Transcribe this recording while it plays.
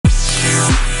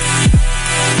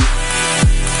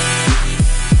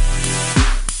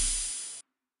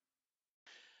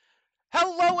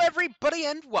everybody,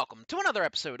 and welcome to another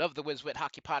episode of the WizWit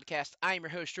Hockey Podcast. I am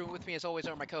your host, Drew. With me, as always,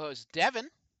 are my co-hosts, Devin.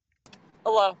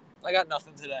 Hello. I got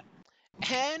nothing today.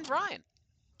 And Ryan.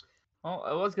 Well,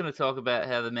 I was going to talk about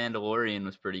how The Mandalorian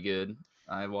was pretty good.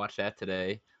 I watched that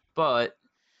today. But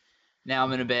now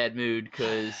I'm in a bad mood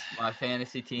because my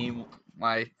fantasy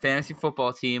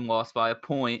football team lost by a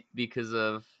point because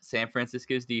of San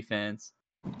Francisco's defense.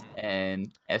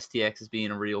 And STX is being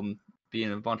a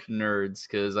bunch of nerds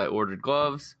because I ordered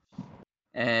gloves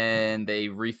and they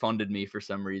refunded me for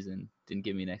some reason. Didn't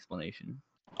give me an explanation.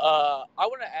 I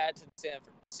want to add to the San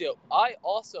Francisco. I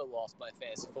also lost my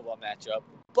fantasy football matchup,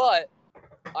 but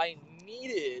I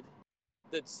needed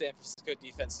the San Francisco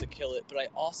defense to kill it, but I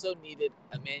also needed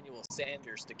Emmanuel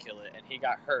Sanders to kill it, and he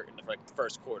got hurt in the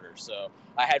first quarter. So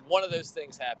I had one of those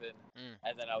things happen,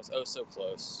 and then I was so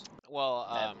close. Well,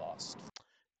 and lost.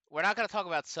 We're not going to talk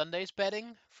about Sunday's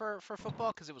betting for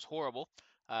football because it was horrible.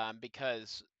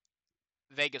 Because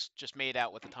Vegas just made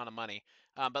out with a ton of money.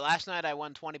 But last night I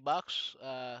won $20.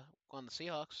 On the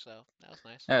Seahawks, so that was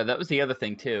nice. Oh, that was the other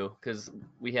thing too, because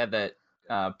we had that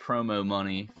promo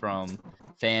money from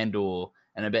FanDuel,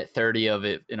 and I bet 30 of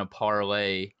it in a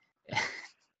parlay.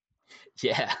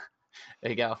 Yeah,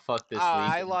 they got fucked this week.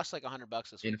 I lost like $100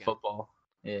 this weekend in football.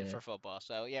 Yeah, for football.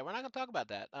 So yeah, we're not gonna talk about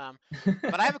that.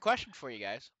 But I have a question for you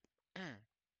guys.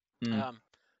 Are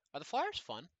the Flyers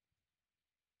fun?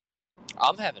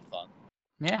 I'm having fun.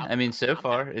 Yeah, I mean, so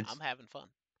far I'm having fun.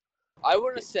 I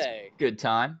want to say good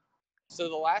time. So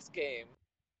the last game,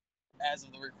 as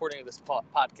of the recording of this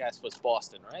podcast, was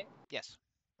Boston, right? Yes.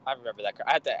 I remember that.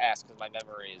 I had to ask because my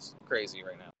memory is crazy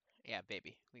right now. Yeah,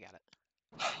 baby, we got it.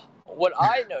 What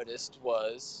I noticed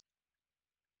was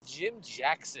Jim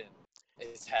Jackson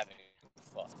is having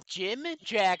fun. Jim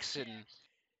Jackson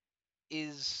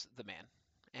is the man,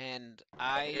 and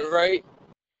You're right.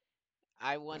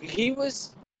 I want. He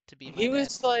was to be. He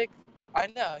was like, I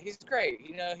know he's great.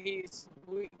 You know,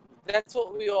 that's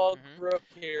what we all grew up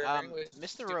here.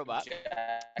 Mr. Robot,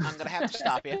 I'm gonna have to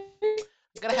stop you.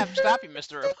 I'm gonna have to stop you,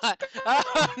 Mr. Robot.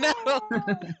 Oh no.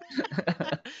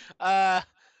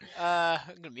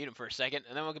 I'm gonna mute him for a second,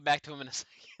 and then we'll get back to him in a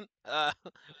second.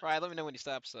 Ryan, let me know when he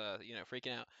stops,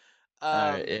 freaking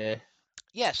out. Yeah.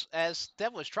 Yes, as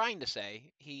Dev was trying to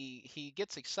say, he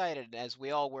gets excited as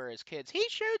we all were as kids. He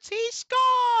shoots, he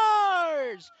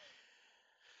scores!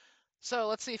 So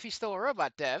let's see if he's still a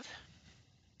robot, Dev.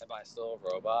 Am I still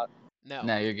a robot? No.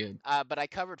 No, you're good. But I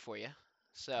covered for you.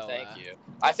 So thank you.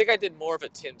 I think I did more of a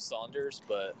Tim Saunders,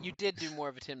 but you did do more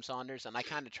of a Tim Saunders, and I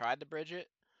kind of tried to bridge it.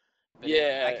 But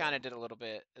yeah, I kind of did a little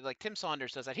bit like Tim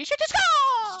Saunders does that. He shoots, he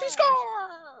scores! He scores!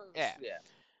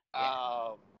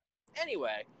 Yeah.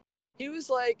 Anyway, he was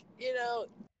like,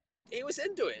 he was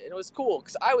into it, and it was cool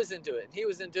because I was into it, and he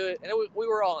was into it, and we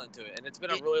were all into it, and it's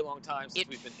been a really long time since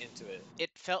we've been into it.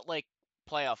 It felt like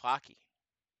playoff hockey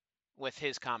with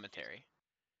his commentary,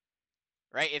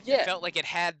 right? It felt like it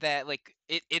had that, like,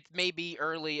 it may be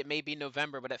early, it may be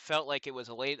November, but it felt like it was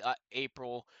a late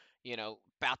April,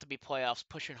 about to be playoffs,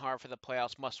 pushing hard for the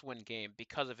playoffs, must-win game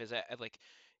because of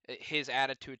his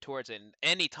attitude towards it. And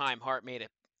anytime Hart made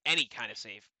any kind of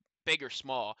save, big or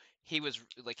small, he was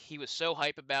so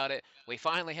hype about it. We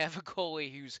finally have a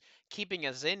goalie who's keeping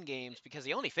us in games because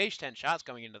he only faced 10 shots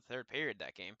going into the third period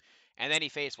that game. And then he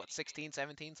faced, 16,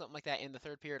 17, something like that in the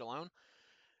third period alone?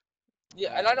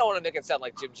 Yeah, and I don't want to make it sound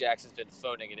like Jim Jackson's been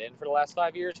phoning it in for the last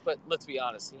 5 years, but let's be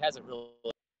honest, he hasn't really.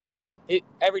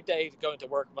 Every day going to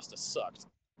work must have sucked.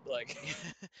 Like,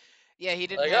 yeah, he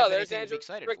didn't have there's anything to Andrew be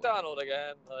excited McDonald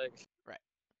again. Right.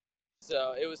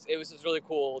 So it was just really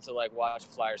cool to watch a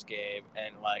Flyers game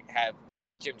and have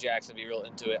Jim Jackson be real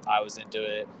into it. I was into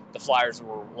it. The Flyers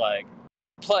were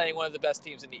playing one of the best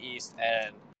teams in the East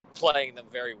and playing them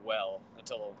very well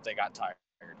until they got tired.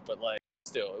 But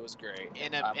still, it was great.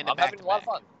 I'm having a lot of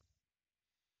fun.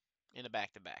 In a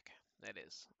back-to-back, that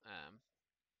is.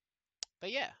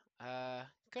 But yeah,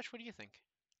 Kush, what do you think?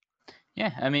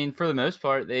 Yeah, I mean, for the most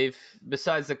part,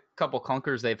 besides a couple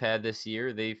clunkers they've had this year,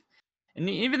 and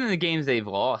even in the games they've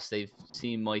lost, they've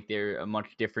seemed like they're a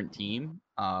much different team.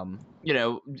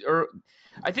 Or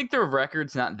I think their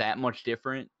record's not that much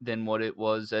different than what it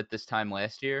was at this time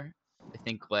last year. I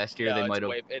think last year they might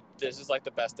have. This is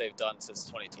the best they've done since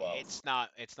 2012.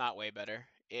 It's not way better.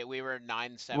 We were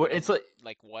 9-7. Well, it's one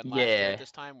last year at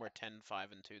this time. We're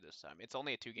 10-5-2 this time. It's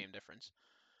only a 2-game difference.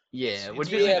 Yeah,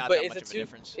 it's really not that much of a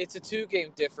difference. It's a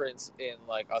 2-game difference in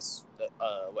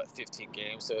 15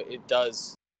 games. So it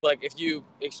does if you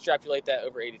extrapolate that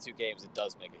over 82 games, it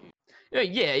does make a huge.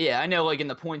 Yeah. I know, in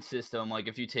the point system,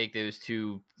 if you take those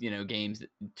two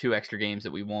extra games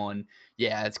that we won,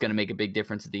 yeah, it's going to make a big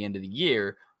difference at the end of the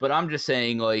year. But I'm just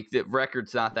saying, like, the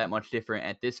record's not that much different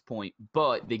at this point,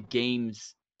 but the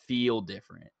games feel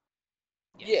different.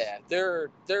 Yes. Yeah,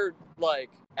 they're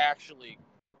like actually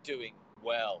doing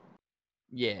well.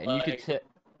 Yeah, and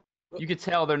you could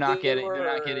tell they're not getting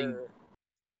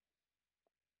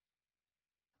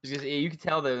because you could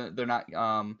tell they're not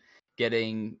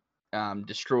getting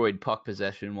destroyed puck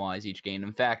possession wise each game.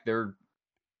 In fact, they're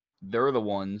the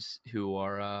ones who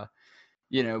are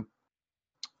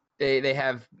they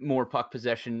have more puck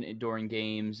possession during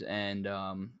games, and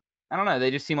I don't know, they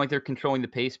just seem like they're controlling the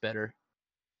pace better.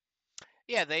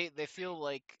 Yeah, they feel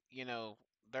like,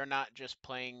 they're not just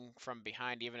playing from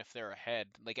behind even if they're ahead.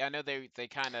 Like I know they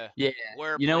kind of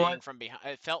were playing from behind.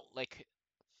 It felt like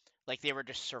they were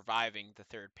just surviving the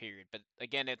third period. But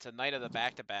again, it's a night of the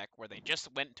back-to-back where they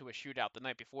just went to a shootout the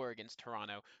night before against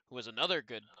Toronto, who was another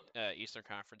good Eastern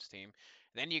Conference team.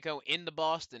 Then you go into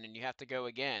Boston and you have to go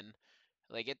again.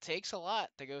 Like, it takes a lot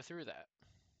to go through that.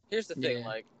 Here's the thing,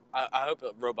 like, I hope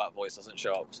a robot voice doesn't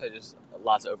show up, because I just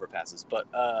lots of overpasses. But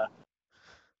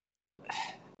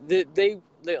they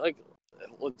like,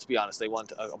 let's be honest, they won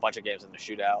a bunch of games in the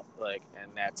shootout, like,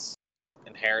 and that's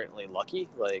inherently lucky.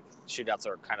 Like, shootouts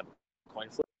are kind of coin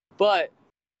flip, but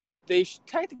they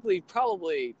technically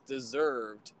probably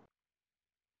deserved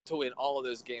to win all of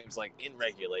those games, like, in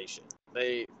regulation.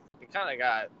 They kind of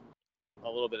got a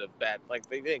little bit of bad, like,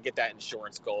 they didn't get that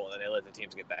insurance goal, and then they let the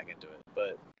teams get back into it.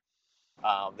 But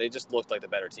they just looked like the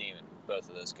better team in both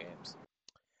of those games.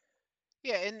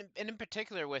 Yeah, and in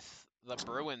particular with the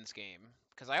Bruins game,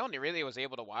 because I only really was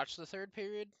able to watch the third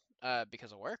period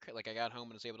because of work. Like, I got home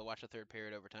and was able to watch the third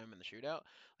period overtime in the shootout.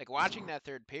 Like, watching that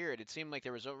third period, it seemed like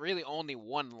there was really only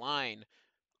one line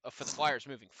for the Flyers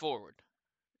moving forward.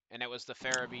 And it was the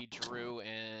Farabee, Drew,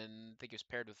 and I think he was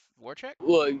paired with Voracek.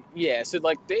 Well, yeah. So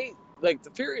like the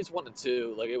periods 1 and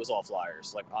 2, like, it was all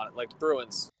Flyers. Like the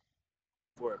Bruins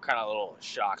were kind of a little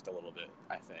shocked a little bit,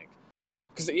 I think,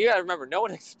 because you gotta remember, no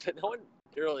one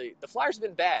really. The Flyers have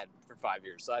been bad for 5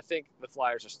 years, so I think the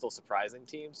Flyers are still surprising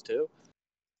teams too.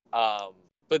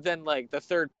 But then, like, the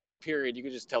third period, you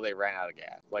could just tell they ran out of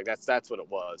gas. Like, that's what it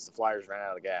was. The Flyers ran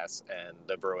out of gas, and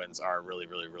the Bruins are really,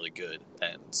 really, really good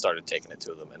and started taking it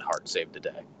to them, and Hart saved the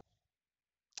day.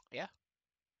 Yeah.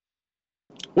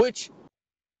 Which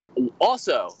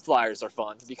also, Flyers are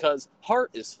fun because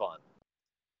Hart is fun.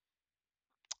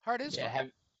 Hart is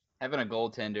fun. Having a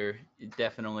goaltender, it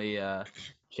definitely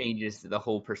changes the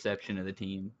whole perception of the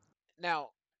team. Now,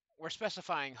 we're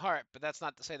specifying Hart, but that's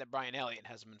not to say that Brian Elliott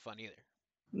hasn't been fun either.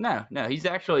 No, he's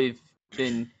actually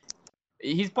been.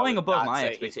 He's playing above my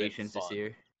expectations this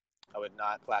year. I would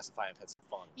not classify him as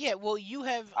fun. Yeah, well, you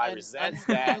have. I resent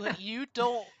that. You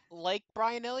don't like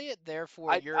Brian Elliott,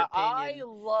 therefore your opinion. I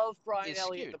love Brian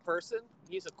Elliott, the person.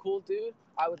 He's a cool dude.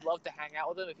 I would love to hang out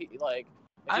with him if he like.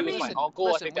 If he was my uncle,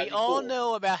 listen, I think we all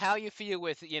know about how you feel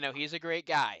with, he's a great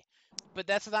guy. But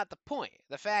that's not the point.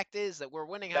 The fact is that we're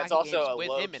winning hockey games with him in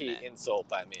that. That's also a low-key insult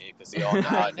by me, because you all know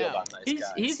how I feel about nice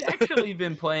guys. He's actually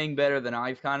been playing better than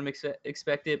I've kind of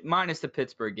expected, minus the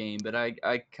Pittsburgh game. But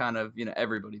I kind of,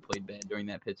 everybody played bad during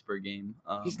that Pittsburgh game.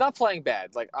 He's not playing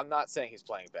bad. Like, I'm not saying he's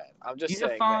playing bad. I'm just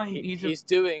saying that he's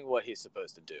doing what he's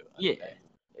supposed to do. Yeah,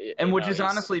 and which is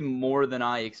honestly more than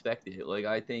I expected. Like,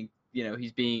 I think,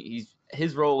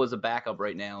 his role as a backup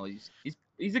right now.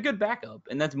 He's a good backup,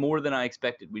 and that's more than I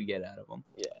expected we'd get out of him.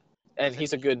 Yeah, and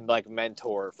he's a good, like,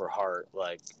 mentor for Hart,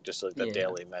 like, just like the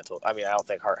daily mental. I mean, I don't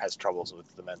think Hart has troubles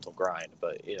with the mental grind,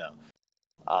 but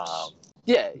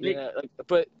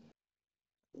but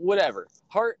whatever.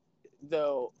 Hart,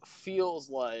 though, feels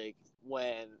like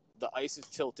when the ice is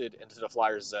tilted into the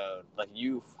Flyers zone, like,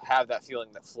 you have that feeling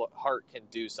that Hart can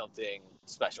do something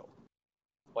special,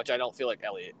 which I don't feel like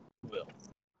Elliott will.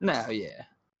 No, yeah.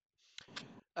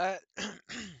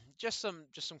 Just some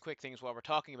quick things while we're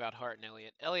talking about Hart and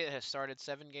Elliott. Elliott has started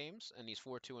 7 games and he's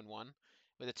 4-2-1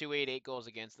 with a .288 goals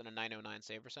against and a .909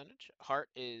 save percentage. Hart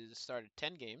is started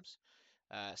 10 games,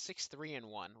 6-3-1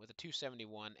 with a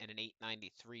 .271 and an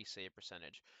 .893 save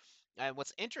percentage. And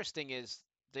what's interesting is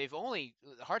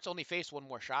Hart's only faced one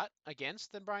more shot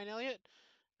against than Brian Elliott,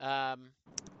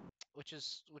 which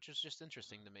is just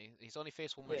interesting to me. He's only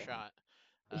faced one more shot.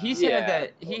 He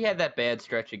had that bad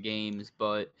stretch of games,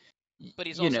 but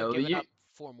he's also given up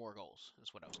 4 more goals.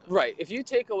 Is what I was going. Right. If you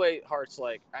take away Hart's,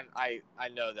 like, and I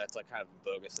know that's, like, kind of a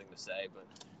bogus thing to say, but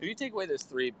if you take away those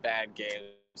 3 bad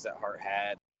games that Hart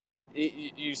had,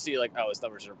 you see, like, oh, his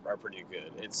numbers are pretty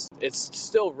good. It's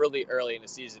still really early in the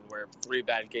season where 3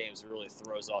 bad games really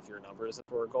throws off your numbers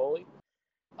for a goalie.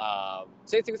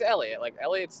 Same thing with Elliott. Like,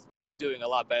 Elliott's doing a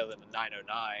lot better than the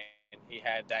 .909 he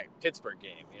had that Pittsburgh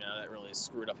game, that really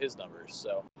screwed up his numbers.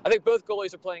 So I think both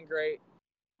goalies are playing great.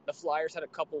 The Flyers had a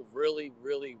couple really,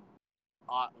 really,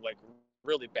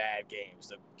 really bad games.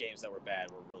 The games that were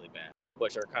bad were really bad,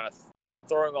 which are kind of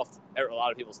throwing off a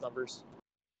lot of people's numbers.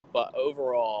 But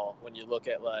overall, when you look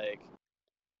at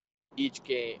each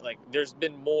game, there's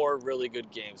been more really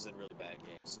good games than really bad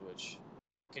games, which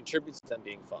contributes to them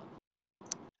being fun.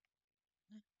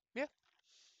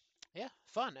 Yeah,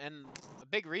 fun, and a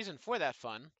big reason for that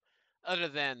fun, other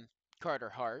than Carter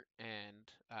Hart and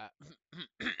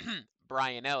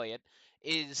Brian Elliott,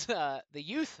 is the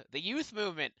youth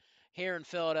movement here in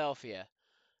Philadelphia.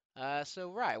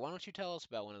 So, Rye, why don't you tell us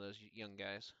about one of those young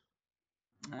guys?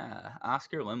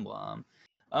 Oscar Lindblom.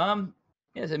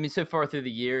 Yes, I mean, so far through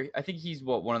the year, I think he's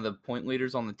one of the point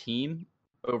leaders on the team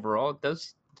overall.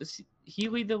 Does he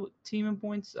lead the team in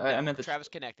points? No, I meant Travis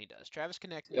Konecny does. Travis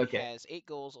Konecny Okay. has 8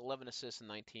 goals, 11 assists, and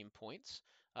 19 points.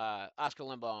 Oscar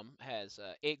Lindblom has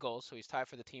 8 goals, so he's tied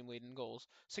for the team lead in goals,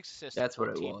 6 assists, That's and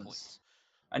what it 14 was. points.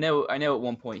 I know. At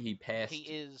one point he passed He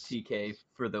is TK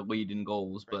for the lead in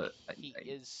goals, right, but he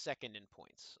is second in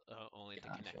points, only to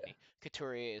Gotcha. Konecny.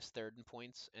 Couturier is third in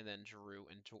points, and then Giroux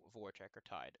and Voracek are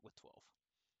tied with 12.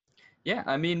 Yeah,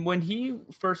 I mean, when he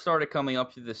first started coming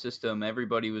up through the system,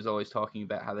 everybody was always talking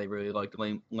about how they really liked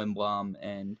Lindblom,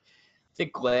 and I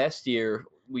think last year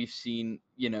we've seen,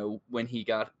 when he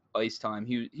got ice time,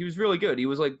 he was really good. He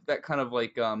was like that kind of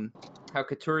how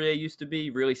Couturier used to be,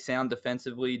 really sound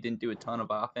defensively, didn't do a ton of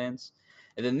offense.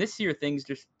 And then this year things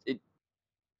are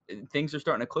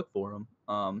starting to click for him.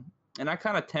 And I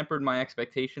kind of tempered my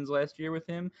expectations last year with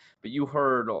him, but you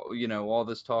heard, all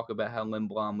this talk about how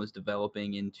Lindblom was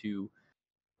developing into,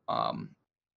 what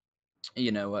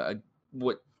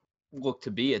looked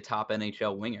to be a top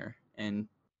NHL winger, and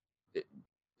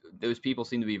those people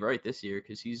seem to be right this year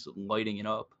because he's lighting it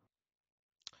up.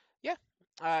 Yeah,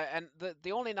 and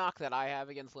the only knock that I have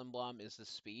against Lindblom is the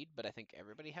speed, but I think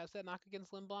everybody has that knock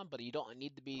against Lindblom. But you don't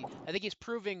need to be. I think he's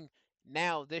proving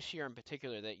now this year in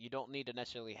particular that you don't need to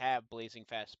necessarily have blazing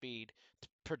fast speed to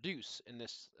produce in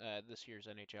this year's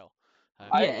NHL.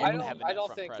 Yeah, I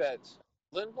don't think that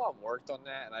Lindblom worked on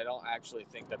that, and I don't actually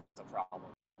think that's a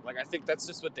problem. I think that's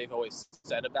just what they've always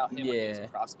said about him when he was a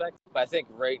prospect. But I think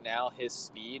right now his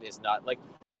speed is not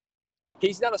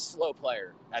he's not a slow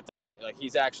player at the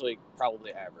he's actually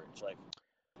probably average.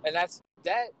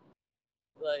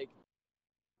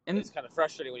 And it's kind of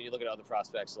frustrating when you look at other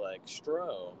prospects like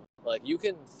Strome. You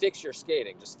can fix your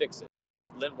skating, just fix it.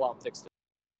 Lindblom fixed it.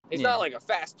 He's not a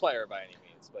fast player by any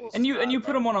means, but and you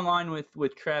put him on a line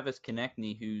with Travis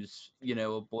Konecny, who's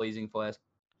a blazing fast,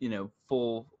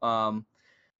 full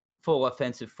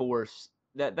offensive force.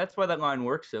 That's why that line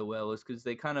works so well, is because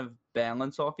they kind of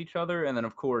balance off each other. And then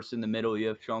of course in the middle you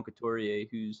have Sean Couturier,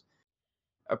 who's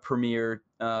a premier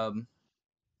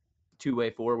two-way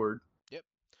forward. Yep.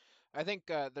 I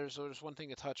think there's one thing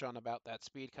to touch on about that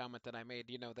speed comment that I made.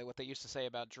 What they used to say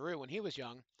about Drew when he was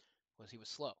young was he was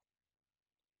slow.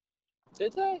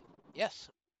 Did they? Yes.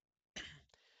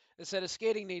 They said his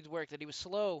skating needs work, that he was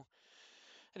slow,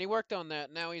 and he worked on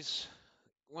that. Now he's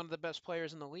one of the best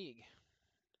players in the league.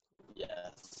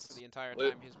 Yes. For the entire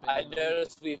time he's been. I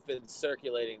noticed we've been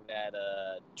circulating that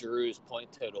Drew's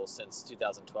point total since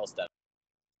 2012 stuff.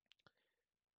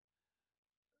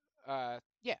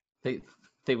 Yeah. Think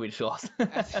we just lost.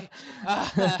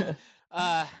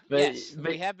 Yes,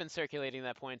 we have been circulating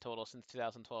that point total since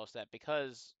 2012 stat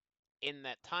because in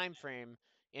that time frame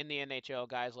in the NHL,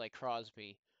 guys like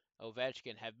Crosby,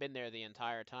 Ovechkin have been there the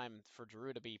entire time for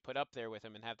Giroux to be put up there with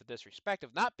him and have the disrespect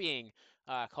of not being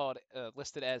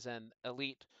listed as an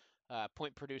elite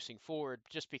point producing forward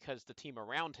just because the team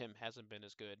around him hasn't been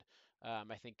as good.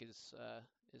 I think is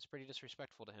pretty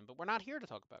disrespectful to him. But we're not here to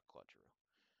talk about Claude Giroux.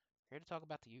 We're here to talk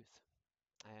about the youth.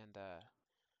 And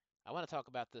I want to talk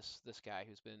about this guy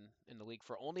who's been in the league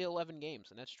for only 11 games,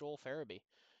 and that's Joel Farabee.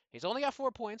 He's only got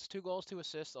 4 points, 2 goals, 2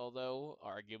 assists, although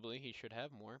arguably he should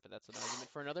have more, but that's an argument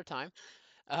for another time.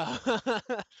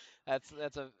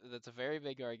 That's a very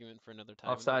big argument for another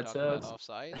time. Offside about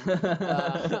offside.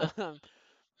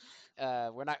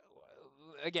 We're not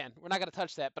going to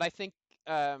touch that, but I think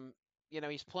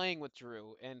he's playing with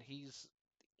Drew, and he's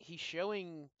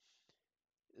showing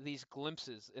these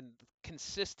glimpses and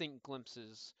consistent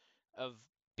glimpses of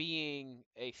being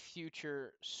a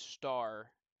future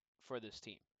star for this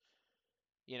team.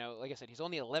 Like I said, he's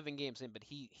only 11 games in, but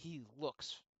he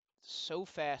looks so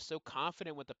fast, so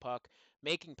confident with the puck,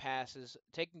 making passes,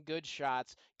 taking good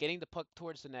shots, getting the puck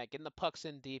towards the net, getting the pucks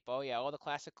in deep. Oh yeah, all the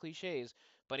classic cliches,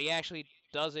 but he actually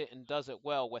does it and does it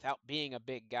well without being a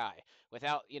big guy.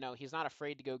 Without, he's not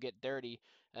afraid to go get dirty,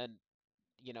 and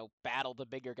battle the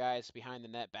bigger guys behind the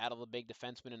net, battle the big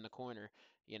defenseman in the corner.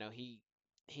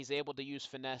 He's able to use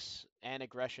finesse and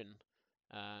aggression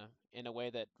in a way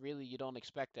that really you don't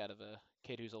expect out of a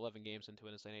kid who's 11 games into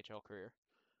his NHL career.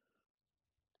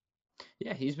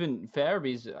 Yeah, he's been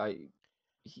Farabee's.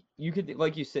 You could,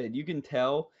 like you said, you can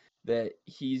tell that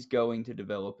he's going to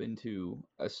develop into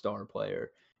a star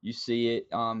player. You see it,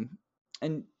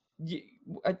 and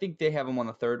I think they have him on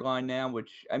the third line now,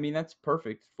 which I mean that's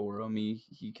perfect for him.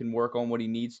 He can work on what he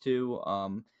needs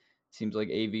to. Seems like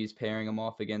AV is pairing him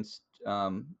off against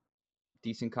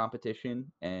decent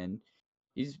competition, and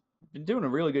he's been doing a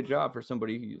really good job for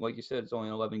somebody who, like you said, is only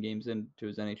 11 games into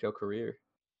his NHL career.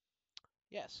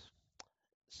 Yes.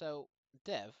 So,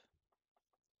 Dev.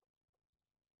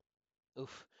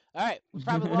 Oof. All right, we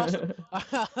probably lost him.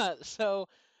 So,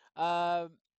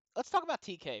 let's talk about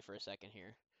TK for a second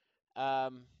here.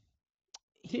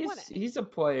 He went. He's a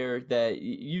player that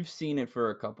you've seen it for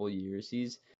a couple years.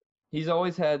 He's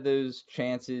always had those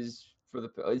chances for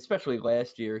especially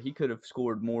last year. He could have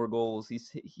scored more goals. He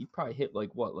probably hit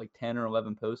like 10 or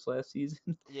 11 posts last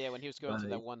season. Yeah, when he was going through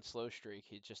that one slow streak,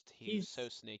 he was so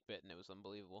snake bitten. It was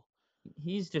unbelievable.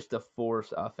 He's just a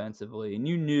force offensively, and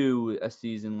you knew a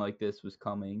season like this was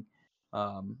coming.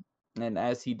 And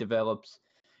as he develops,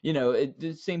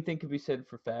 the same thing could be said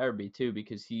for Farabee too,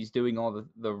 because he's doing all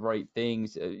the right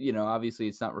things. Obviously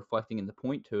it's not reflecting in the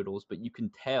point totals, but you can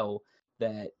tell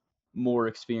that more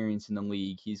experience in the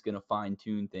league, he's going to fine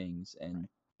tune things, and right.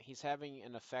 He's having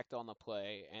an effect on the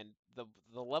play, and the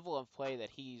level of play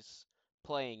that he's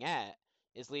playing at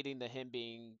is leading to him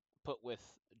being put with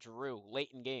Drew late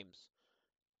in games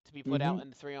to be put out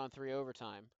in 3-on-3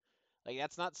 overtime. Like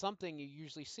that's not something you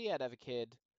usually see out of a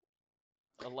kid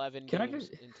 11 games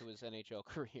into his NHL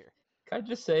career. Can I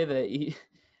just say that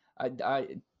I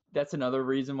that's another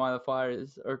reason why the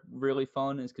Flyers are really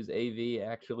fun is because AV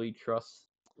actually trusts.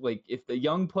 Like if the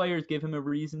young players give him a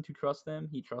reason to trust them,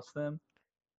 he trusts them.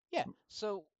 Yeah.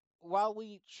 So while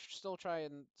we still try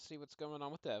and see what's going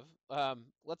on with Dev,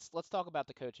 let's talk about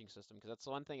the coaching system because that's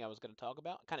the one thing I was going to talk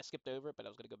about. I kind of skipped over it, but I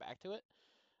was going to go back to it.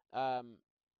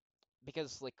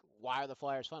 Because like, why are the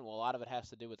Flyers fun? Well, a lot of it has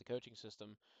to do with the coaching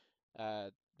system.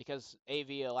 Because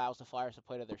AV allows the Flyers to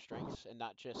play to their strengths and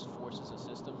not just forces a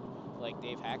system like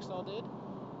Dave Haxtell did.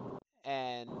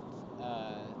 And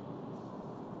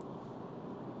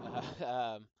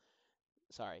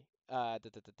sorry, I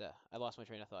lost my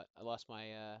train of thought. I lost my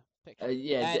picture.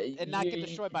 Yeah, And not get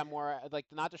destroyed by more, like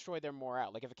not destroy their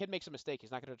morale. Like if a kid makes a mistake,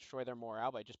 he's not going to destroy their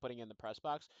morale by just putting it in the press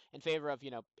box in favor of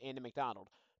Andy McDonald.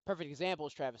 Perfect example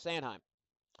is Travis Sanheim.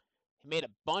 He made a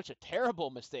bunch of terrible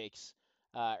mistakes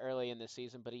early in this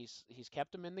season, but he's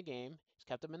kept him in the game. He's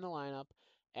kept him in the lineup,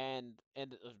 and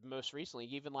most recently,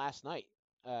 even last night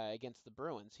against the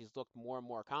Bruins, he's looked more and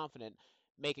more confident,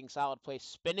 making solid plays,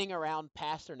 spinning around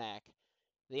Pasternak,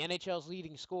 the NHL's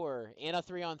leading scorer, in a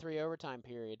 3-on-3 overtime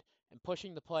period, and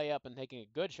pushing the play up and taking a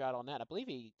good shot on that. I believe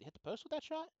he hit the post with that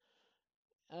shot.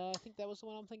 I think that was the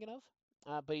one I'm thinking of.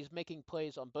 But he's making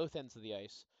plays on both ends of the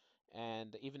ice,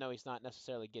 and even though he's not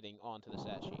necessarily getting onto the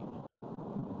stat sheet.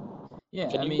 Yeah,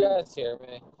 Can you guys hear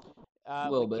me? A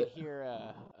little we bit. can hear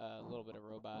a little bit of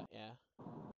robot, yeah.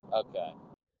 Okay.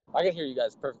 I can hear you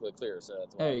guys perfectly clear, so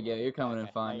that's why. There you go. You're coming in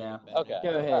Okay, fine now. now. Okay.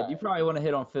 Go ahead. Right. You probably want to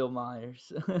hit on Phil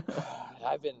Myers.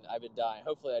 I've been dying.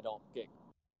 Hopefully, I don't get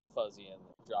fuzzy and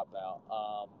drop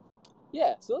out.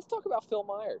 Yeah. So let's talk about Phil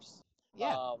Myers.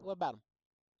 Yeah. What about him?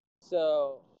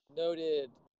 So noted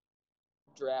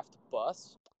draft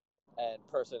bust and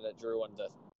person that Drew wanted to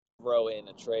throw in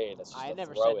a trade. I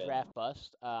never said draft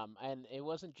bust. And it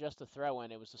wasn't just a throw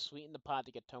in; it was to sweeten the pot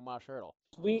to get Tomas Hertl.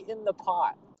 Sweeten the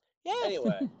pot. Yeah.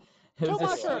 Anyway, it was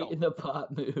Tomas a sweet in the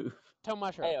pot move.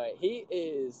 Tomas Hertl. Anyway,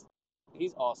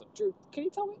 he's awesome. Drew, can you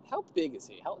tell me how big is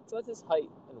he? What's his height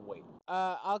and weight?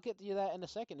 I'll get to you that in a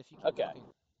second if you keep talking.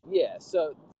 Yeah.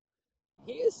 So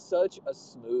he is such a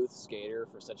smooth skater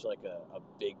for such like a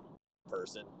big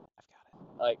person. I've got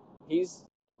it. Like he's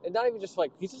not even just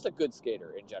like he's just a good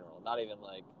skater in general. Not even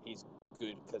like he's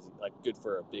good because like good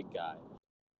for a big guy.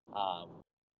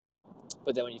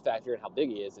 But then when you factor in how big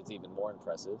he is, it's even more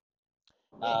impressive.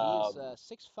 Yeah, he is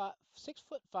 6'5",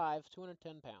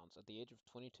 210 pounds at the age of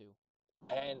 22.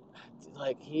 And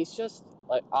like he's just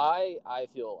like I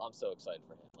feel I'm so excited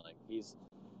for him. Like he's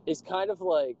kind of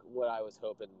like what I was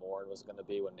hoping Morin was going to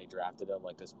be when they drafted him,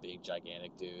 like this big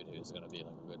gigantic dude who's going to be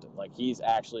like a good like he's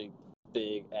actually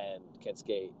big and can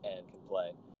skate and can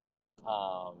play.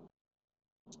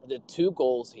 The 2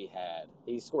 goals he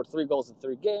scored 3 goals in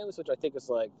 3 games, which I think is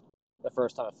like the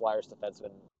first time a Flyers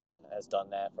defenseman has done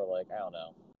that for like I don't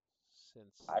know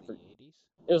since I the 80s.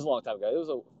 It was a long time ago. It was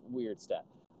a weird stat.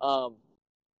 Oh,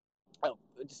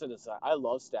 just said this. I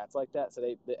love stats like that. So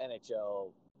the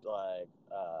NHL like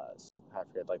I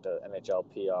forget like the NHL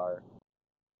PR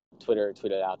Twitter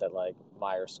tweeted out that like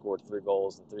Meyer scored 3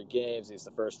 goals in 3 games. He's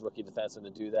the first rookie defenseman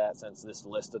to do that since this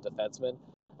list of defensemen.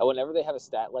 And whenever they have a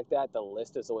stat like that, the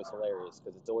list is always hilarious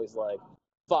because it's always like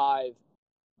 5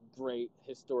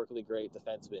 historically great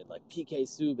defensemen like PK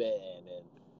Subban and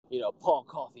Paul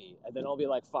Coffey, and then it'll be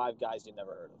like 5 guys you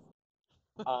never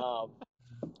heard of.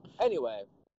 Anyway,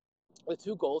 the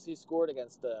 2 goals he scored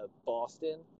against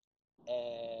Boston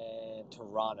and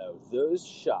Toronto, those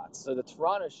shots. So the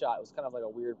Toronto shot was kind of like a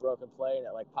weird broken play, and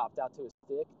it like popped out to his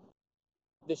stick.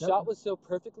 The shot was so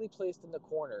perfectly placed in the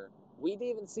corner, we didn't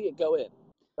even see it go in.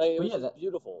 Like it was just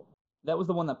beautiful. That was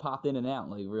the one that popped in and out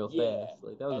like real fast.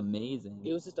 Like that was amazing.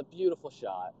 It was just a beautiful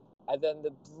shot. And then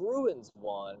the Bruins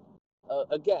one,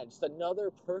 again, just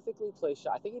another perfectly placed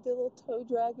shot. I think he did a little toe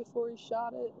drag before he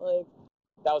shot it. Like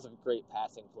that was a great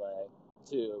passing play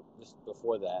too. Just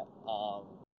before that,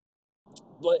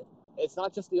 but it's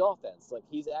not just the offense. Like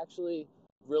he's actually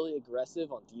really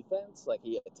aggressive on defense. Like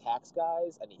he attacks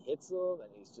guys and he hits them,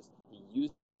 and he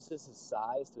uses his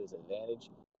size to his advantage.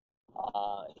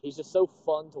 He's just so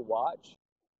fun to watch,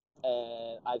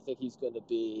 and I think he's going to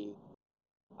be.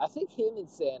 I think him and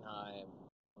Sanheim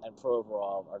and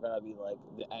Provorov are going to be like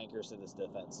the anchors to this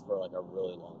defense for like a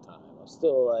really long time. I'm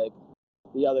still like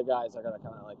the other guys are going to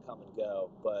kind of like come and go,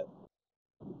 but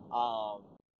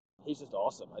he's just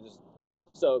awesome. I just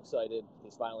so excited.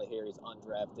 He's finally here. He's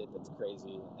undrafted. That's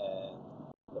crazy, and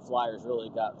the Flyers really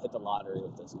hit the lottery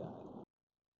with this guy.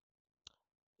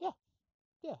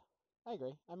 Yeah, I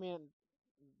agree. I mean,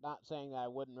 not saying that I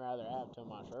wouldn't rather have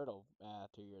Tomas Hertl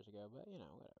 2 years ago, but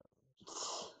whatever.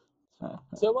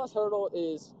 Tomas Hertl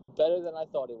is better than I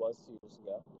thought he was 2 years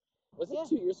ago. Was it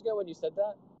 2 years ago when you said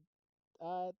that?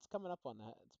 It's coming up on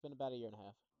that. It's been about a year and a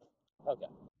half.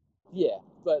 Okay. Yeah,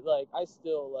 but like I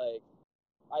still like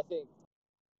I think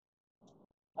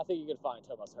you can find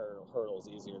Tomas Hertls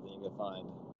easier than you can find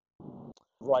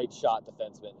right shot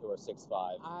defensemen who are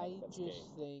 6'5". I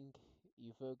just think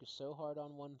you focus so hard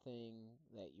on one thing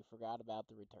that you forgot about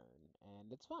the return,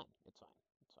 and it's fine. It's fine.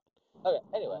 It's fine. Okay.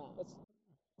 Anyway,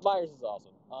 Myers is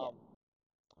awesome.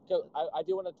 So I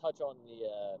do want to touch on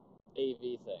the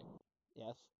AV thing.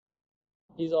 Yes.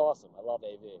 He's awesome. I love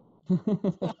AV.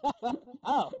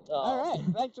 All right.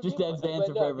 Thanks for just Ed's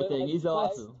answer for everything. He's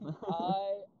awesome.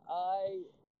 I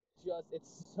just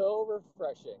it's so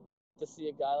refreshing to see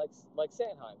a guy like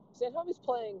Sanheim. Sanheim is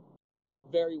playing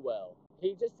very well.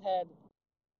 He just had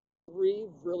 3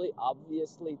 really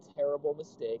obviously terrible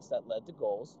mistakes that led to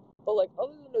goals. But like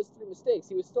other than those 3 mistakes,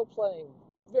 he was still playing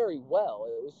very well.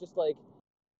 It was just like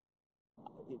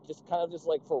just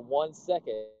like for 1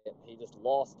 second he just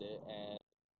lost it and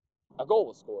a goal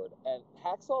was scored. And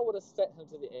Hacksaw would have sent him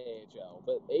to the AHL,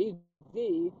 but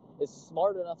AV is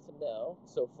smart enough to know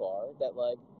so far that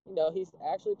like he's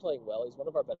actually playing well. He's one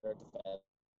of our better defense.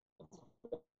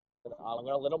 I'm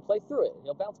gonna let him play through it, and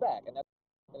he'll bounce back, and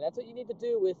that's what you need to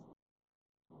do with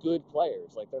good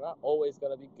players. Like they're not always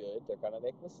gonna be good. They're gonna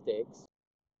make mistakes.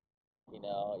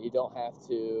 You don't have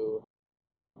to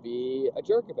be a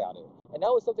jerk about it. And that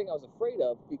was something I was afraid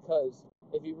of because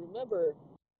if you remember,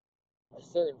 a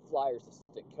certain Flyers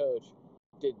assistant coach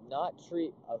did not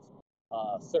treat a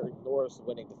certain Norris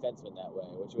winning defenseman that way,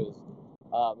 which was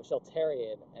Michel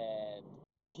Therrien and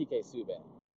PK Subban.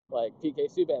 Like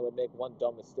PK Subban would make one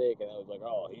dumb mistake, and it was like,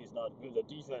 oh, he's not good at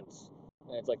defense.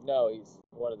 And it's like, no, he's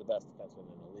one of the best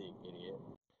defensemen in the league, idiot.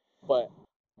 But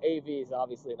AV is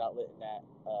obviously not letting that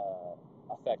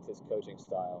affect his coaching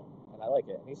style, and I like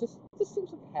it. And he just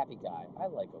seems like a happy guy. I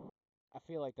like him. I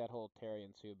feel like that whole Terry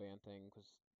and Subban thing was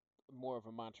more of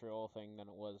a Montreal thing than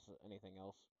it was anything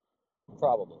else.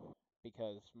 Probably.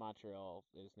 Because Montreal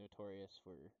is notorious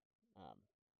for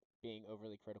being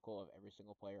overly critical of every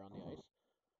single player on the ice.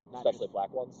 Especially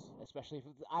black ones. Especially,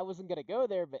 I wasn't going to go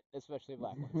there, but especially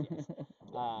black ones, yes.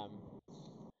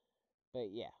 But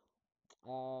yeah.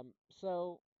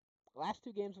 So, last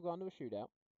 2 games have gone to a shootout.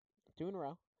 2 in a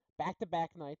row.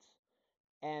 Back-to-back nights.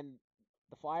 And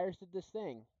the Flyers did this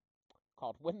thing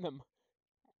called win them.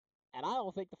 And I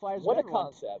don't think the Flyers have ever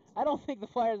concept. I don't think the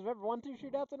Flyers have ever won 2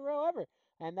 shootouts in a row ever.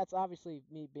 And that's obviously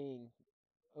me being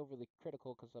overly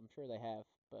critical because I'm sure they have,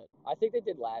 but I think they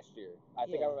did last year. I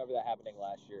think I remember that happening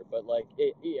last year. But like,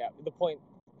 the point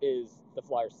is the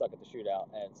Flyers suck at the shootout,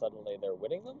 and suddenly they're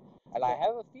winning them. And I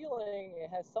have a feeling it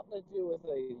has something to do with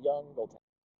a young goaltender.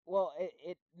 Well,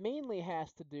 it mainly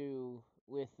has to do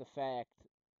with the fact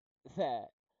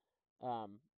that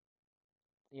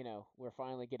we're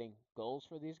finally getting goals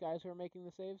for these guys who are making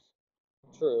the saves.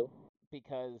 True.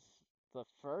 Because the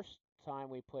first time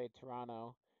we played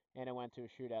Toronto and it went to a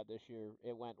shootout this year,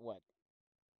 it went what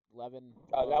 11.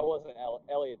 That wasn't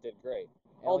Elliott did great.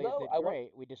 Elliott did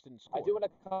great. We just didn't score. I do want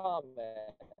to comment.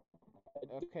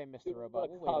 Okay, Mr. Robot.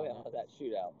 We'll wait on that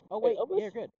shootout. Oh wait,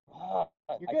 you're good.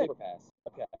 You're good. Pass.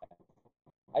 Okay.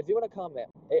 I do want to comment.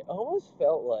 It almost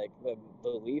felt like the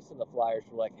Leafs and the Flyers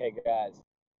were like, "Hey guys,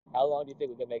 how long do you think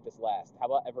we can make this last? How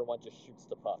about everyone just shoots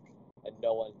the puck and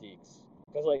no one dekes?"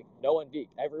 Because no one deked.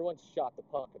 Everyone shot the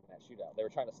puck in that shootout. They were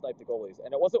trying to snipe the goalies,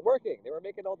 and it wasn't working. They were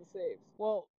making all the saves.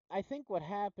 Well, I think what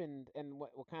happened and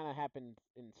what kind of happened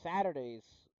in Saturday's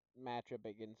matchup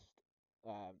against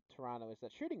Toronto is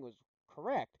that shooting was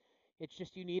correct. It's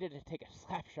just you needed to take a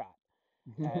slap shot.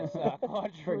 As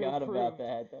Claude Forgot proved. About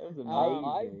that. That was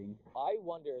amazing. I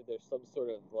wonder if there's some sort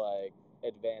of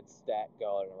advanced stat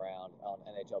going around on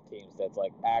NHL teams that's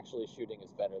actually shooting is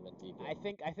better than deking. I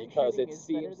think because shooting is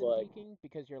better than deking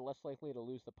because you're less likely to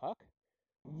lose the puck.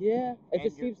 Yeah, it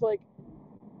just seems like.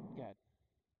 God.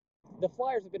 The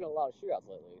Flyers have been in a lot of shootouts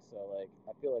lately, so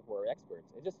I feel like we're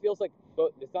experts. It just feels like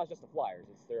it's not just the Flyers;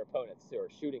 it's their opponents who are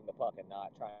shooting the puck and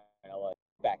not trying to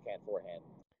backhand, forehand.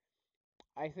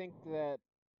 I think that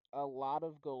a lot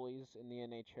of goalies in the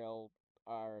NHL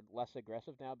are less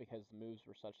aggressive now because the moves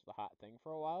were such the hot thing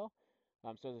for a while.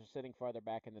 So they're sitting farther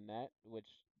back in the net, which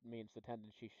means the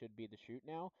tendency should be to shoot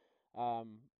now.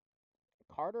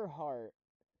 Carter Hart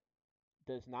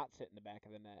does not sit in the back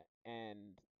of the net,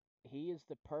 and he is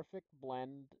the perfect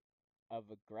blend of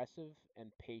aggressive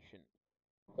and patient.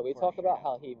 Can we talk about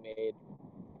how he made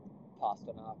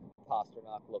Pastrnak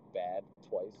look bad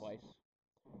twice?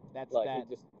 That's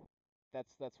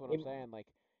That's what I'm saying.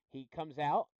 He comes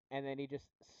out and then he just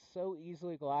so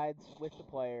easily glides with the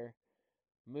player,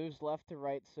 moves left to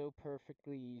right so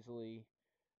perfectly easily,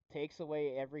 takes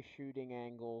away every shooting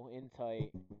angle in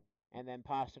tight, and then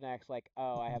Pasternak's like,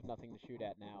 "Oh, I have nothing to shoot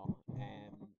at now,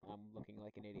 and I'm looking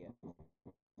like an idiot."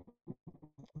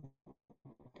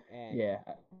 And yeah.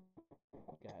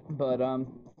 God. But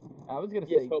I was gonna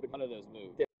say one of those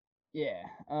moves. Yeah.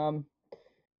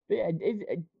 But yeah,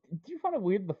 do you find it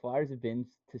weird the Flyers have been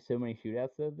to so many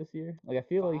shootouts though this year? I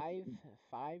feel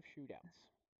five shootouts.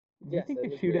 Do you think the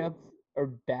shootouts are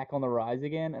back on the rise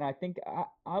again? And I think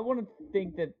I want to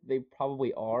think that they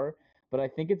probably are, but I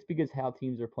think it's because how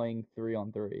teams are playing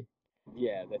 3-on-3.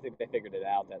 Yeah, I think they figured it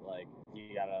out that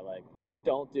you gotta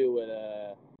don't do what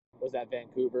was that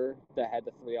Vancouver that had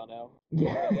the 3-on-0?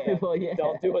 Yeah, well, yeah.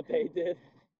 Don't do what they did.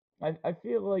 I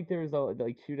feel like there's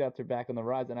shootouts are back on the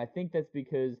rise, and I think that's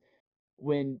because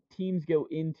when teams go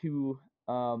into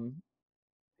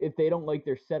if they don't like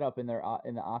their setup in the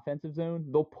offensive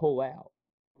zone, they'll pull out,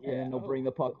 and then they'll bring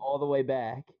the puck all the way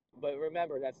back. But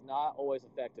remember, that's not always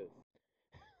effective.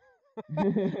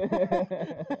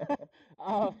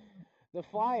 The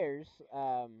Flyers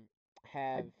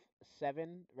have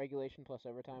 7 regulation plus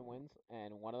overtime wins,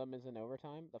 and one of them is in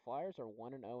overtime. The Flyers are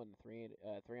 1-0 in the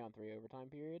 3-on-3 overtime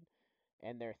period,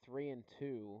 and they're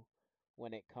 3-2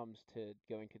 when it comes to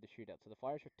going to the shootout. So the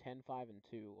Flyers are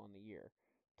 10-5-2 on the year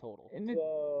total. And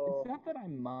it's not that I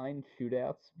mind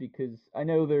shootouts because I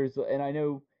know there's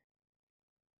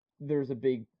a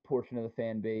big portion of the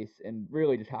fan base and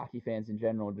really just hockey fans in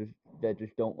general that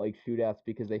just don't like shootouts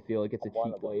because they feel like it's a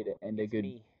cheap way to end a good.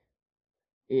 Me.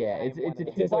 Yeah, it's a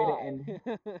cheap way to end.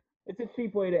 It's a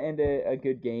cheap way to end a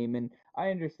good game, and I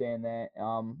understand that.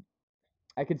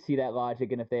 I could see that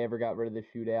logic, and if they ever got rid of the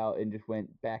shootout and just went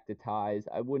back to ties,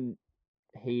 I wouldn't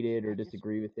hate it or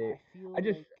disagree with it.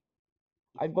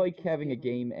 I'd like having a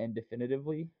game end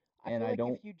definitively, and I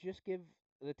don't. If you just give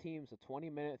the teams a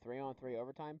 20-minute 3-on-3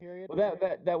 overtime period. Well,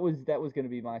 that was going to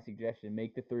be my suggestion.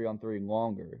 Make the 3-on-3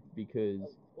 longer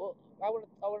because. Well, I want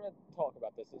to talk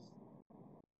about this.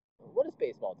 What does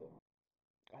baseball do?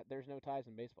 There's no ties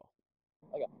in baseball.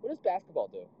 Okay, what does basketball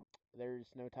do? There's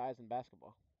no ties in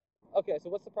basketball. Okay, so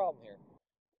what's the problem here?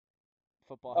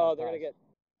 Football. Oh, they're gonna get.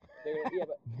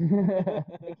 Yeah,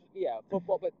 but yeah,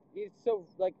 football. But it's so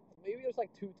maybe there's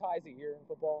 2 ties a year in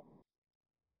football.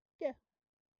 Yeah.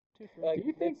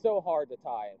 It's so hard to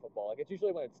tie in football. It's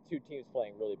usually when it's 2 teams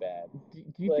playing really bad. Do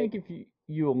you think if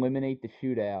you eliminate the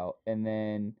shootout and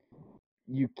then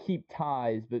you keep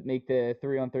ties but make the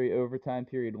 3-on-3 overtime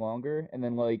period longer, and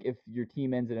then if your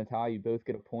team ends in a tie, you both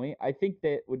get a point. I think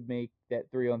that would make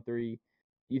that 3-on-3.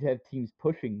 You'd have teams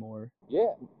pushing more.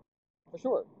 Yeah, for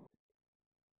sure.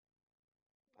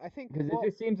 I think because it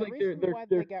just seems the like reason why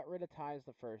they got rid of ties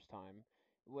the first time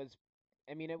was,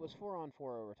 it was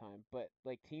 4-on-4 overtime, but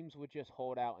teams would just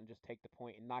hold out and just take the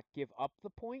point and not give up the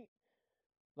point.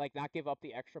 like not give up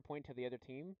the extra point to the other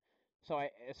team. So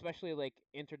especially like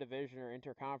interdivision or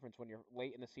interconference when you're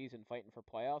late in the season fighting for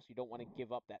playoffs, you don't want to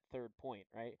give up that third point,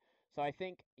 right? So I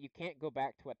think you can't go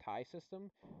back to a tie system,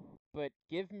 but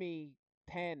give me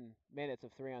 10 minutes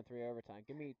of 3-on-3 overtime.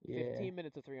 Give me 15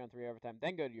 minutes of 3-on-3 overtime,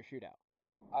 then go to your shootout.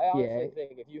 I honestly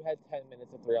think if you had 10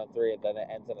 minutes of 3-on-3 and then it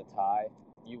ends in a tie,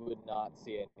 you would not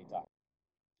see any tie.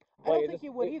 I don't think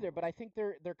you would either, but I think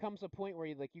there comes a point where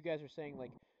you guys are saying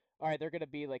like, all right, they're going to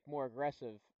be like more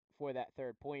aggressive for that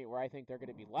third point, where I think they're going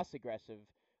to be less aggressive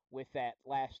with that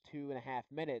last 2.5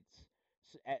 minutes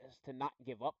as to not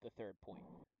give up the third point.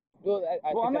 Well,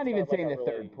 I'm not even saying the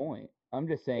third point. I'm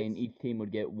just saying each team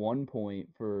would get 1 point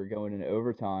for going into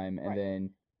overtime, and then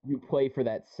you play for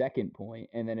that second point,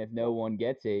 and then if no one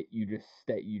gets it, you just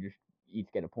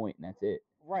each get a point, and that's it.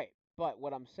 Right. But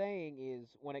what I'm saying is,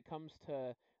 when it comes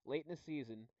to late in the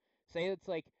season, say it's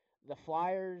like the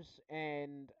Flyers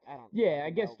and I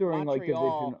guess during Montreal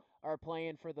like division are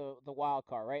playing for the wild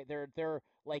card, right? They're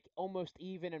like almost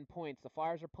even in points. The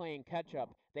Flyers are playing catch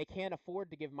up. They can't afford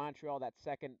to give Montreal that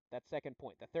second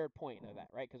point, the third point of that,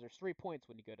 right? Because there's 3 points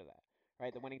when you go to that,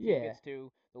 right? The winning team gets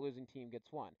 2, the losing team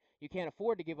gets 1. You can't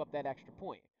afford to give up that extra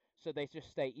point, so they just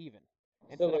stay even.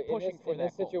 So in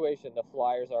this situation, the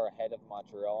Flyers are ahead of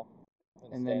Montreal.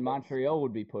 And then Montreal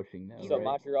would be pushing them. So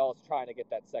Montreal is trying to get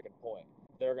that second point.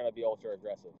 They're going to be ultra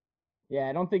aggressive. Yeah,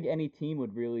 I don't think any team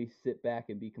would really sit back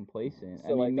and be complacent.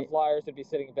 So the Flyers would be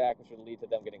sitting back, which would lead to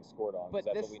them getting scored on. But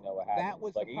that's what we know what happens. That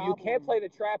was the problem. You can't play the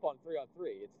trap on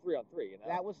 3-on-3. It's 3-on-3. You know?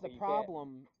 That was the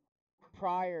problem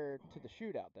prior to the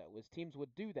shootout, though, was teams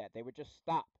would do that. They would just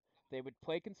stop. They would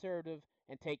play conservative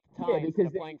and take the time instead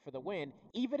of playing for the win,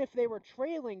 even if they were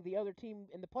trailing the other team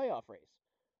in the playoff race.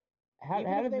 How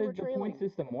did the point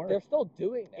system work? They're still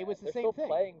doing that. It was the They're same thing.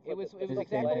 Playing it was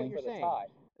exactly what you're saying.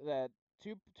 The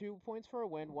 2 points for a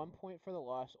win, 1 point for the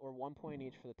loss, or 1 point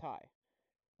each for the tie.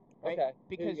 Right? Okay.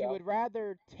 Because you would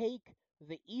rather take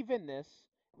the evenness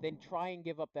than try and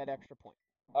give up that extra point.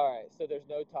 All right. So there's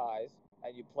no ties,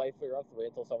 and you play 3-on-3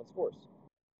 until someone scores.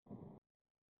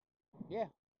 Yeah.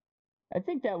 I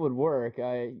think that would work.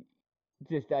 I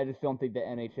just don't think the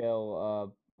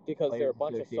NHL because they're a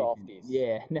bunch of softies.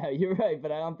 Yeah, no, you're right,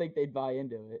 but I don't think they'd buy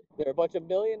into it. They're a bunch of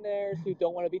millionaires who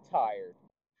don't want to be tired.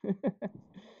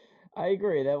 I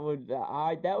agree. That would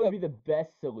be the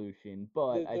best solution,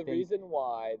 but the reason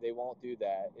why they won't do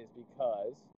that is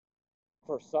because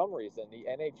for some reason the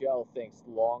NHL thinks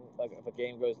if a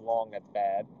game goes long, that's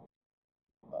bad.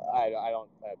 I don't.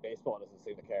 Baseball doesn't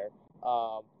seem to care.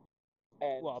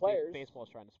 And players. Baseball's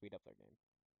trying to speed up their game.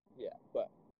 Yeah, but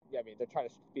I mean they're trying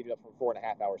to speed it up from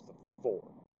 4.5 hours to 4.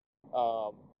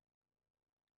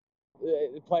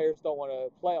 The players don't want to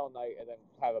play all night and then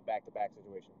have a back-to-back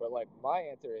situation. But my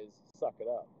answer is suck it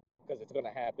up because it's going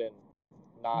to happen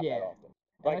that often.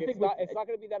 It's not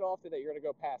going to be that often that you're going to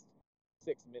go past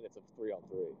 6 minutes of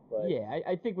 3-on-3.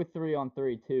 I think with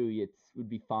 3-on-3 too, it would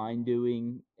be fine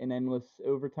doing an endless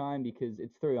overtime because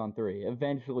it's 3-on-3.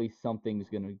 Eventually,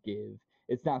 something's going to give.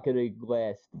 It's not going to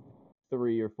last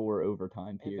 3 or 4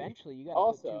 overtime periods. Eventually, you got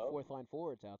to put 2 fourth-line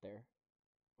forwards out there.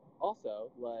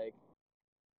 Also,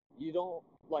 you don't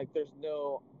there's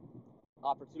no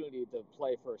opportunity to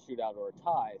play for a shootout or a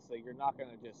tie, so you're not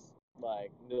gonna just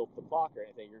milk the clock or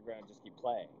anything. You're gonna just keep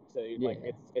playing. So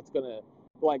it's gonna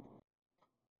 90%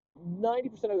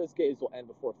 of those games will end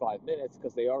before 5 minutes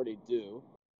because they already do,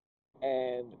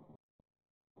 and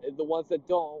the ones that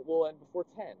don't will end before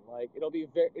 10. It'll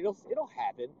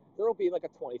happen. There'll be a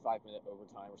 25-minute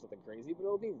overtime or something crazy, but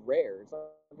it'll be rare.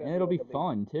 And it'll be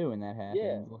fun too when that happens.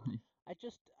 Yeah. I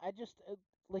just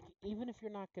even if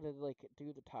you're not gonna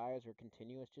do the ties or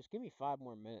continuous, just give me 5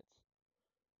 more minutes.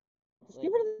 Just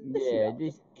give it the shootout.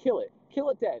 Just kill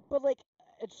it dead. But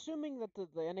assuming that the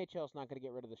NHL is not gonna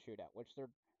get rid of the shootout, which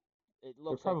it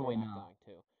looks like they're not going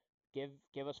to.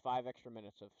 Give us 5 extra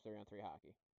minutes of 3-on-3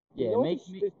 hockey. Yeah,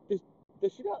 the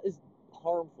shootout is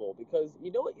harmful because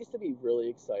you know what used to be really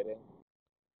exciting?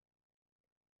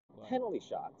 What? Penalty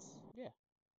shots. Yeah.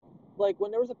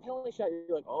 When there was a penalty shot,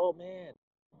 you're like, oh man,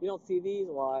 you don't see these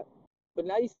a lot, but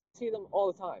now you see them all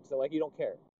the time. So you don't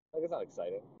care. It's not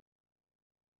exciting.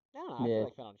 No, I feel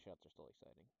like penalty shots are still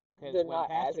exciting. They're not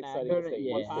as exciting as they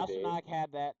used to be. Pasternak had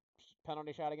that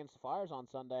penalty shot against the Flyers on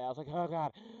Sunday, I was like, oh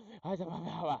god.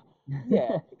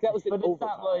 Yeah, that was but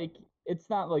overtime. It's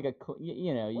not like a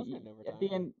at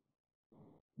the end.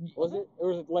 Was it? It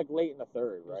was late in the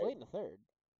third, right? It was late in the third.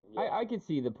 Yeah. I could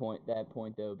see that point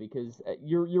though, because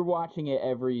you're watching it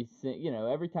every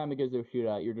time it goes to a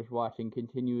shootout, you're just watching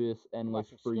continuous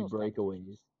endless free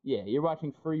breakaways. Yeah, you're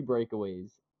watching free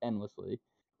breakaways endlessly.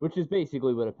 which is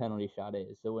basically what a penalty shot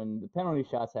is. So when the penalty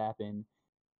shots happen,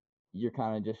 you're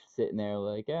kind of just sitting there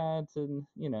like,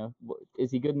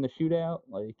 is he good in the shootout?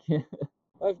 Like,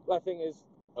 my thing is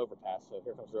overpass. So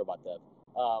here comes Robot Dev.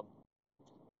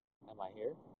 Am I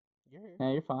here? You're here.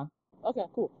 Yeah, you're fine. Okay,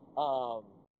 cool.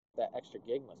 That extra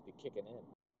gig must be kicking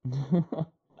in.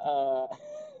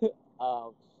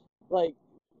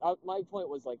 My point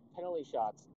was like penalty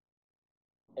shots,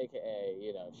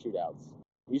 aka shootouts,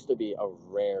 used to be a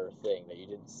rare thing that you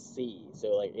didn't see.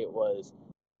 So like it was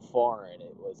foreign,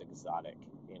 it was exotic.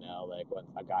 Like when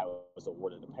a guy was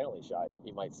awarded a penalty shot,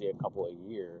 you might see a couple a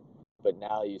year, but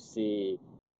now you see,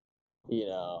 80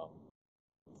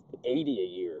 a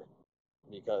year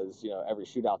because every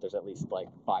shootout there's at least like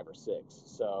 5 or 6.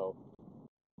 So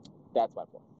that's my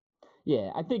point.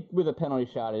 Yeah, I think with a penalty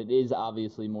shot, it is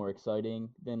obviously more exciting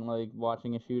than like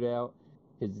watching a shootout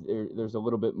because there's a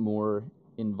little bit more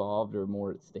involved or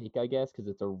more at stake, I guess, because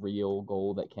it's a real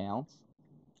goal that counts.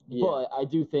 Yeah. But I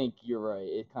do think you're right.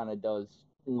 It kind of does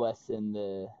lessen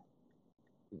the,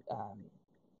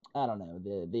 I don't know,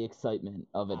 the excitement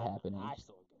of it happening. I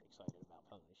still get excited about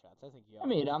penalty shots. I think I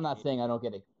mean, I'm not saying I don't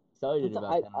get excited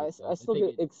about penalty shots. I still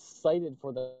get excited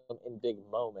for them in big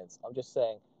moments. I'm just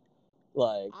saying,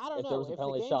 like, if there was a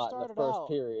penalty shot in the first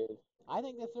period. I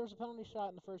think if there was a penalty shot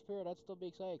in the first period, I'd still be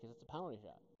excited because it's a penalty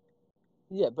shot.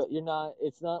 Yeah, but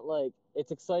it's not like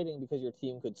it's exciting because your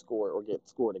team could score or get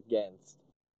scored against.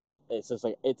 It's just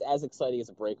like it's as exciting as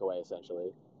a breakaway,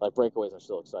 essentially. Like breakaways are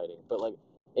still exciting, but like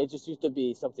it just used to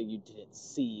be something you didn't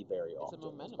see very often. It's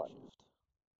a momentum shift.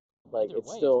 Like Either it's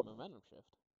way, still it's a momentum shift.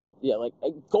 Yeah, like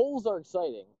goals are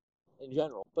exciting in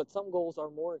general, but some goals are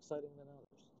more exciting than others.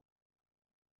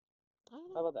 I don't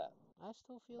know. How about that? I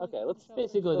still feel okay. Let's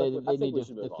basically they need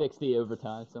to fix the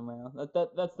overtime somehow.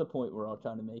 That's the point we're all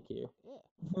trying to make here. Yeah.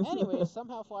 Anyways,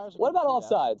 somehow Flyers. What about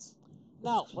offsides?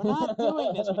 No, we're not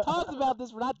doing this. We talked about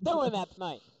this. We're not doing that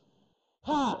tonight.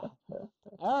 Ha.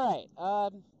 All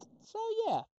right. So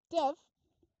yeah, Dev.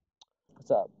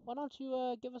 What's up? Why don't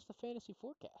you give us the fantasy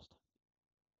forecast?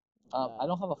 I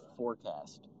don't have a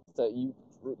forecast. So you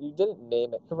didn't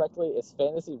name it correctly. It's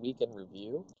Fantasy Weekend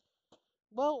Review.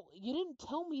 Well, you didn't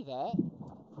tell me that.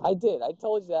 I did. I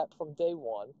told you that from day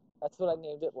one. That's what I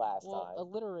named it last time.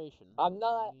 Alliteration. I am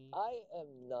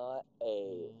not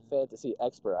a fantasy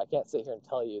expert. I can't sit here and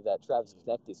tell you that Travis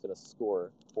Konecny is going to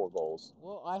score 4 goals.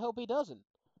 Well, I hope he doesn't.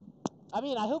 I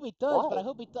mean, I hope he does, but I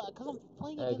hope he does because I'm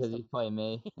playing against him. Because he's playing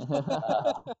me.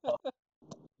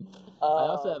 I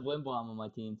also have Lindblom on my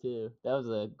team too. That was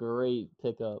a great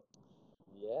pickup.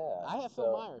 Yeah. I have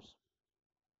Phil Myers.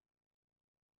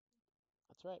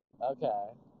 That's right. Okay.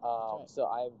 Right. So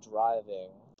I'm driving.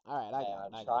 All right,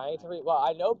 I'm trying to read. Well,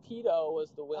 I know Pito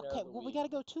was the winner. Okay, well, we got to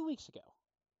go 2 weeks ago.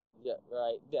 Yeah,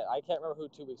 right. Yeah, I can't remember who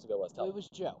 2 weeks ago was. It was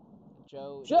Joe.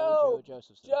 Joe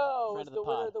Josephson. Joe was the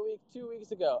winner of the week 2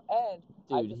 weeks ago. And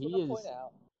dude, I just want to point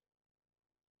out.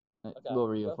 Okay, what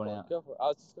were you going to point out? Go for it. I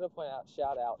was just going to point out,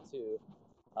 shout out to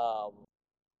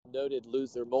noted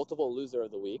loser, multiple loser of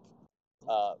the week.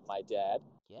 My dad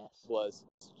was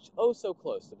so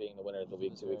close to being the winner of the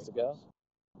week 2 weeks ago.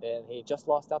 And he just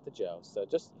lost out to Joe. So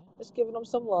just giving him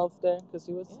some love there because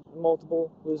he was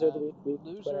multiple loser of the week.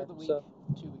 Loser of the week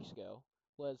 2 weeks ago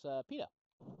was Pito.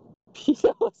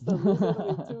 Pito was the loser of the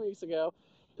week 2 weeks ago.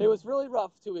 It was really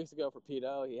rough 2 weeks ago for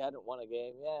Pito. He hadn't won a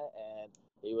game yet, and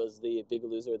he was the big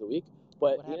loser of the week.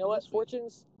 But you know what?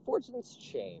 Fortunes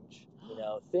change.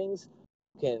 Things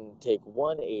can take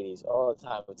 180s all the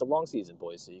time. It's a long season,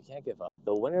 boys, so you can't give up.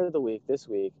 The winner of the week this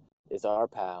week is our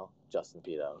pal, Justin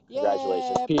Pito.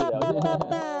 Congratulations, Pito.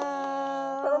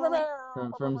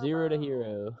 From 0 to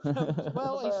hero.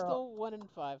 Well, he's still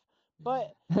 1-5.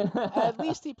 But at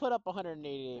least he put up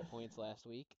 188 points last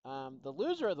week. The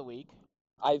loser of the week.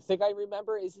 I think I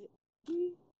remember. Is it?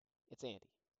 It's Andy.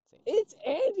 It's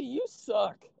Andy. You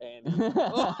suck, Andy.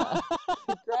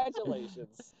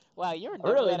 Congratulations. Wow, you were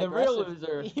never that aggressive. Real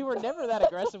loser. You were never that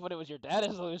aggressive when it was your dad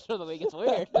as the loser of the week. It's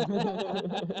weird.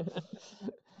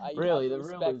 Really, the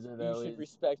real loser though. You should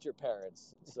respect your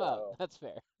parents. So oh, that's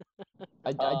fair.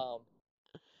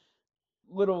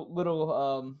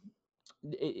 Little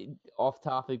off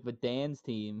topic, but Dan's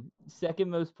team, second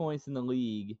most points in the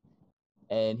league,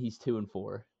 and he's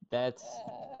 2-4. That's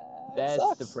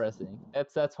depressing.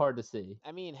 That's hard to see.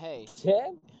 I mean, hey,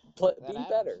 Dan, be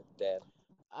better, Dan.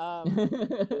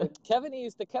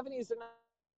 Kevinese, the Kevinese are not.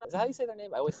 Is that how you say their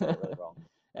name? I always say it really wrong.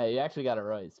 Hey, you actually got it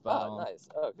right. Spot on. Nice.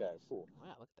 Okay, cool.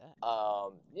 Wow, look at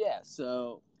that. Yeah.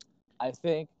 So, I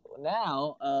think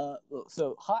now,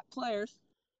 so hot players.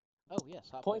 Oh yes,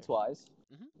 hot points-wise.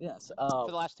 Mm-hmm. Yes. For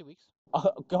the last 2 weeks.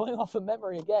 Going off of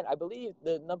memory again, I believe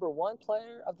the number 1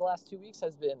 player of the last 2 weeks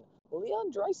has been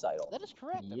Leon Draisaitl. That is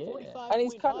correct. Yeah.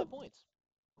 45.5 points.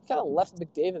 Kind of left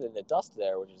McDavid in the dust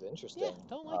there, which is interesting. Yeah,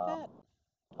 don't like that.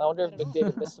 I wonder if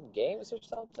McDavid missed some games or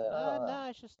something. No,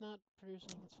 it's just not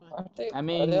producing. It's fine. I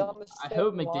mean, I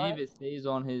hope McDavid stays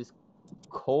on his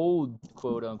cold,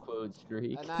 quote-unquote,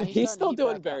 streak. Nah, he's still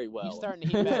doing very well. He's starting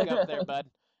to heat back up there, bud.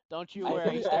 Don't you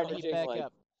worry. He's starting to heat back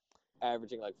up.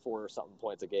 Averaging like 4-something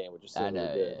points a game, which is so I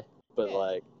know, good. yeah.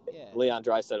 But Leon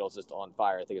Draisaitl is just on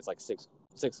fire. I think it's like six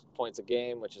points a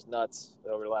game, which is nuts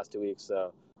over the last 2 weeks.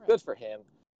 So good for him.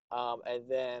 And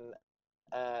then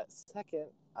second,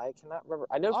 I cannot remember.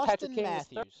 I know Patrick Kane was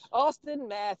third. Austin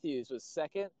Matthews was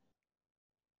second.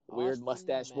 Weird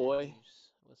mustache boy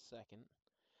was second.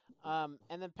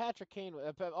 And then Patrick Kane,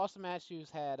 Austin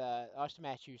Matthews had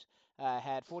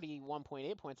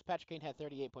 41.8 points. Patrick Kane had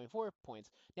 38.4 points.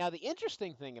 Now the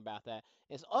interesting thing about that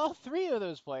is all 3 of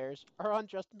those players are on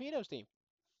Justin Pito's team.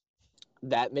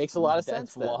 That makes a lot of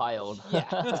sense. That's wild.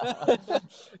 Yeah.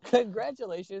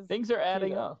 Congratulations. Things are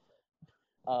adding up.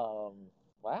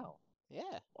 Wow.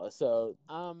 Yeah. So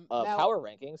now, power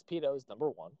rankings, Pito's number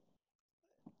 1.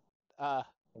 I'm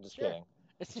just kidding.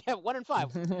 Yeah, 1 and 5.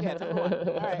 Yeah, number 1.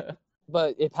 All right.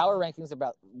 But if power rankings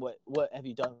about what have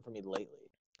you done for me lately?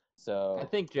 So I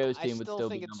think Joe's team would still be. I still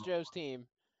think it's Joe's team,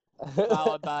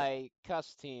 followed by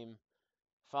Cuss' team,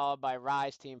 followed by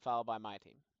Rye's team, followed by my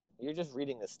team. You're just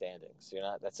reading the standings. You're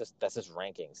not. That's just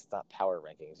rankings. It's not power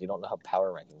rankings. You don't know how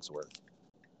power rankings work.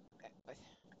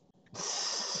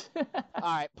 All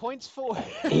right, points for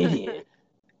idiot.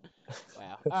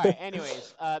 Wow. All right.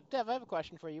 Anyways, Dev, I have a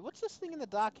question for you. What's this thing in the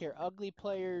dock here? Ugly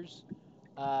players.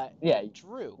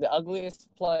 Drew. The ugliest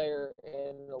player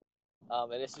in,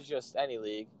 and this is just any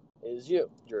league, is you,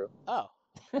 Drew. Oh.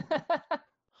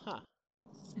 Huh.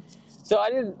 So I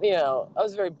didn't. I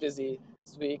was very busy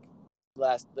this week.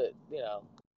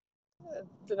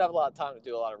 Didn't have a lot of time to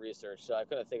do a lot of research, so I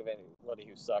couldn't think of anybody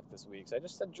who sucked this week. So I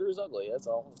just said Drew's ugly. That's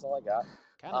all I got.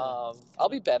 I'll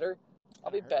be better.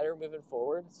 I'll be better moving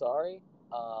forward. Sorry.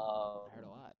 I heard a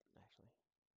lot, actually.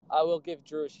 I will give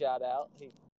Drew a shout out.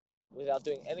 Without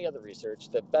doing any other research,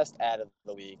 the best ad of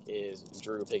the week is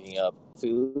Drew picking up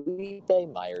Felipe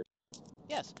Myers.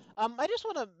 Yes. I just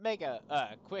want to make a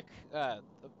quick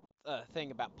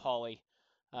thing about Paulie.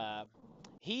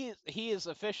 He is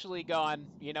officially gone.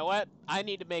 You know what? I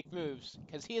need to make moves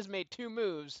because he has made 2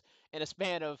 moves in a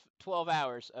span of 12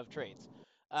 hours of trades.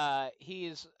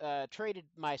 He's traded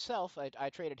myself. I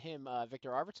traded him Victor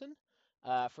Arvidsson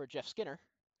for Jeff Skinner,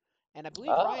 and I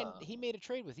believe Ryan he made a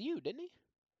trade with you, didn't he?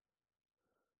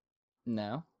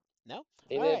 No. No.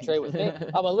 He made a trade with me.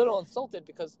 I'm a little insulted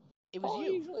because it was Paulie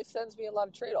you. usually sends me a lot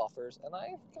of trade offers, and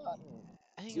I've gotten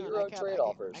zero trade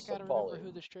offers. I gotta remember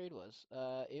who this trade was.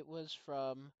 It was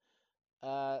from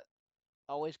it's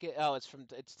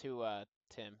to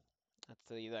Tim. That's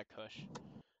to the other Kush.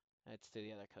 That's to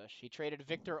the other Kush. He traded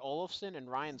Victor Olofsson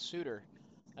and Ryan Suter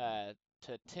to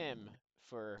Tim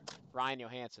for Ryan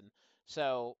Johansson.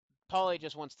 So Paulie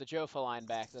just wants the Jofa line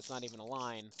back. That's not even a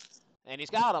line, and he's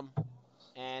got him.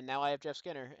 And now I have Jeff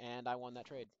Skinner, and I won that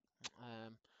trade.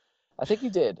 I think you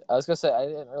did. I was gonna say I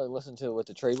didn't really listen to what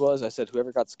the trade was. I said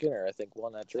whoever got Skinner, I think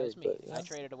won that trade. That was me. But, I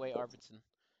traded away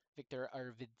Victor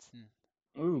Arvidsson.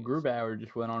 Ooh, Grubauer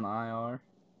just went on IR.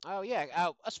 Oh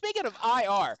yeah. Speaking of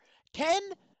IR, can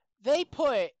they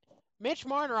put Mitch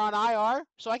Marner on IR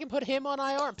so I can put him on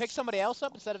IR and pick somebody else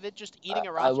up instead of it just eating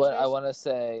a roster space? I want to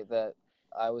say that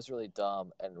I was really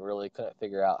dumb and really couldn't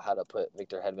figure out how to put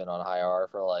Victor Hedman on IR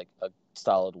for like a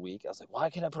solid week. I was like, why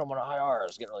can't I put him on IR? I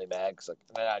was getting really mad because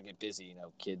I get busy,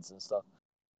 kids and stuff.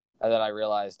 And then I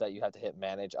realized that you have to hit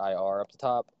manage IR up the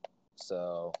top.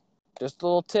 So just a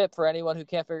little tip for anyone who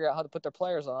can't figure out how to put their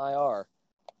players on IR.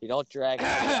 You don't drag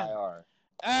them to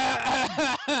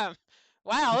IR.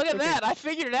 Wow, look at that. I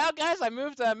figured it out, guys. I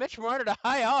moved Mitch Marner to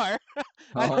IR.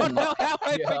 I don't know how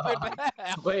I figured that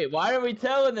out. Wait, why are we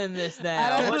telling them this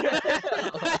now?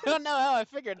 I don't know how I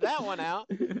figured that one out.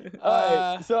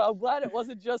 All right, so I'm glad it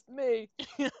wasn't just me.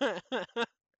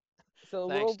 So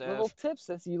Thanks, little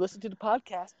tips. As you listen to the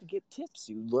podcast, you get tips.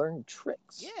 You learn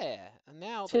tricks. Yeah, and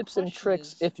now tips and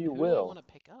tricks, if you will. Who do I want to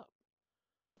pick up?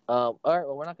 All right.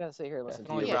 Well, we're not gonna sit here and listen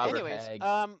to you. Yeah. Anyways,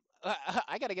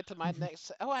 I gotta get to my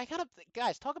next.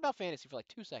 Guys, talk about fantasy for like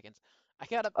 2 seconds.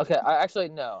 Okay. I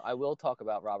will talk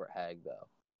about Robert Hagg though.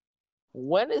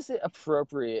 When is it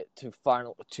appropriate to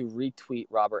retweet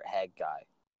Robert Hagg guy?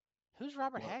 Who's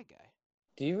Robert Hagg guy?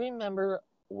 Do you remember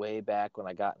way back when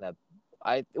I got in a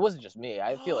it wasn't just me.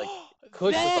 I feel like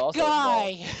Kush was That also guy!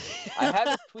 involved. I have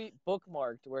his tweet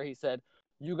bookmarked where he said,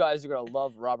 "You guys are gonna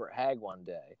love Robert Hagg one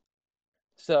day."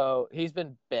 So he's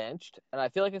been benched, and I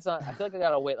feel like it's not. I feel like I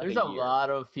gotta wait like There's a a year. lot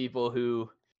of people who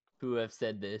have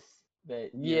said this.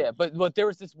 Yeah, but there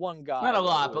was this one guy. Not a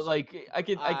lot, but like I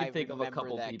could think of a remember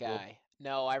couple that people. guy.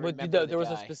 No, I But remember there was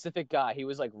guy. a specific guy. He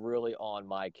was like really on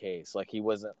my case. Like he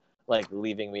wasn't like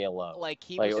leaving me alone. Like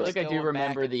he Like, was I do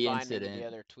remember the incident. The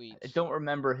other tweets. I don't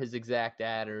remember his exact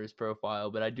ad or his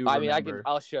profile, but I do. I mean, remember.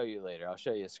 I'll show you later. I'll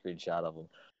show you a screenshot of him.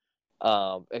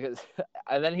 Because,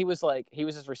 and then he was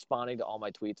just responding to all my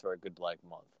tweets for a good like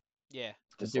month. Yeah.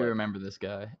 I do remember this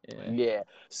guy. Yeah.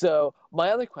 So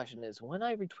my other question is, when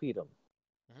I retweet him,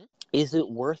 is it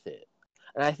worth it?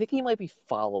 And I think he might be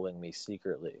following me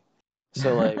secretly.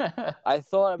 So like, I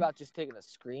thought about just taking a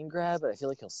screen grab, but I feel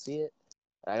like he'll see it.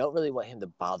 And I don't really want him to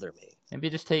bother me. Maybe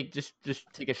just take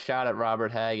a shot at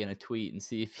Robert Hagg in a tweet and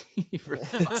see if he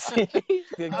responds.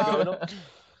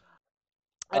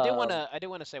 I do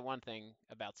want to say one thing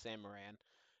about Sam Moran,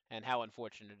 and how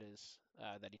unfortunate it is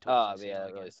that he tore his ACL yeah, it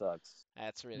again. really sucks.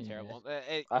 That's really terrible.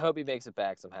 I hope he makes it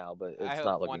back somehow, but it's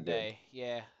not looking one day. good.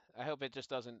 Yeah, I hope it just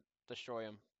doesn't destroy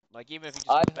him. Like even if he just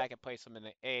comes back and plays some in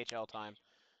the AHL time.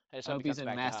 I just hope he's a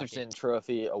Masterton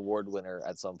Trophy award winner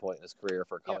at some point in his career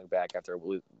for coming back after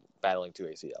battling 2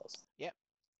 ACLs. Yep.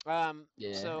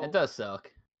 Yeah, so it does suck.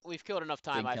 We've killed enough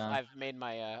time. I've made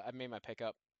my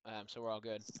pickup. So we're all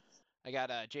good. I got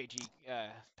JG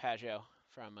Pageau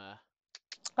from.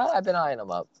 I've been eyeing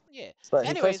him up. Yeah. But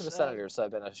he plays for the Senators, so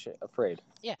I've been afraid.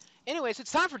 Yeah. Anyways,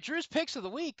 it's time for Drew's Picks of the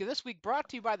Week. This week brought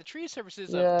to you by the tree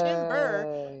services of Tim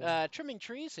Burr, trimming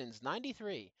trees since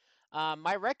 '93.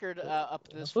 My record up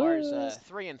this far is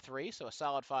 3-3, so a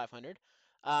solid 500.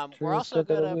 We're also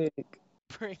gonna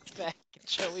bring back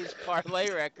Joey's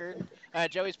parlay record,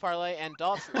 Joey's parlay and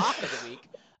Dalt's lock of the week.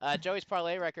 Joey's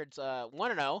parlay record's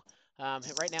 1-0.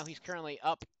 Right now he's currently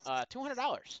up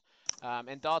 $200.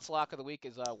 And Dalt's lock of the week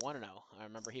is 1-0. I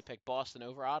remember he picked Boston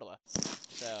over Ottawa.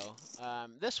 So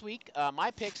this week, my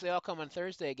picks, they all come on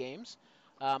Thursday games.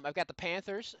 I've got the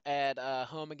Panthers at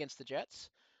home against the Jets.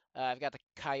 I've got the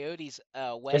Coyotes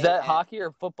away. Is that hockey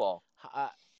or football?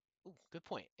 Good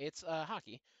point. It's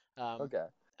hockey. Okay.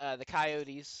 The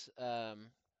Coyotes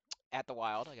at the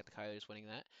Wild. I got the Coyotes winning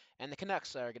that. And the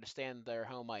Canucks are going to stand their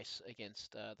home ice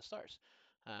against the Stars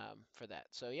for that.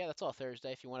 So, yeah, that's all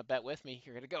Thursday. If you want to bet with me,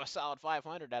 you're going to go a solid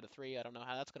 500 out of 3. I don't know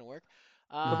how that's going to work.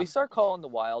 Could we start calling the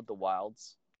Wild the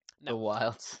Wilds? No. The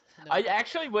Wilds. No. I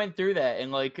actually went through that,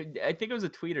 and like I think it was a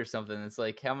tweet or something. It's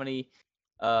like how many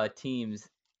teams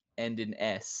end in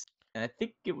S, and I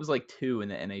think it was like 2 in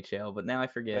the NHL, but now I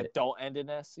forget. That don't end in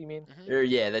S, you mean? Mm-hmm. Or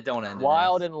yeah, that don't end in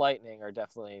Wild S. and Lightning are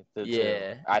definitely the two.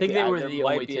 Yeah, I think they were the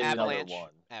only two.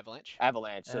 Avalanche.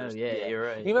 So yeah, you're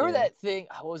right. You remember that thing?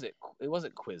 What was it? It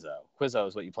wasn't Quizzo. Quizzo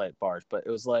is what you play at bars, but it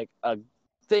was like a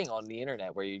thing on the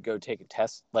internet where you'd go take a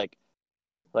test, it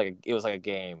was like a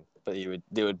game, but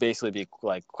they would basically be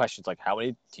like questions like how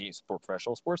many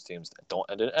professional sports teams don't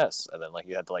end in S, and then like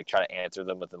you had to like try to answer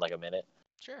them within like a minute.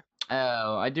 Sure.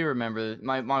 Oh, I do remember.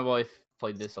 My wife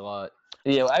played this a lot.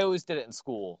 Yeah, I always did it in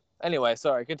school. Anyway,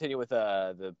 sorry. Continue with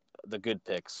the good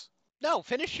picks. No,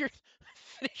 finish your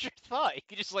thought. You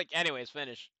could just anyways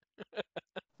finish.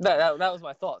 That was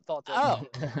my thought. Oh.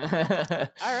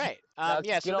 All right.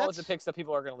 Yeah. So that's the picks that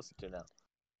people are going to listen to now.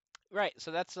 Right.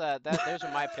 So that's those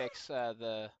are my picks.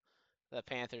 The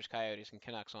Panthers, Coyotes, and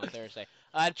Canucks on Thursday.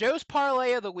 Joe's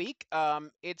parlay of the week.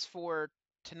 It's for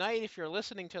tonight if you're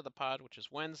listening to the pod, which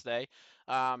is Wednesday.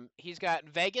 He's got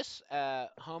Vegas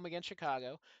home against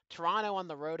Chicago, Toronto on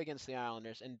the road against the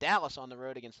Islanders, and Dallas on the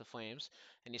road against the Flames.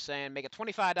 And he's saying make a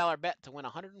 $25 bet to win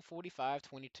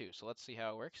 $145.22. So let's see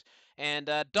how it works. And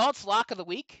Dalt's lock of the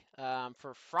week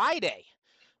for Friday,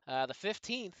 the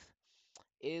 15th,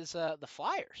 is the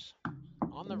Flyers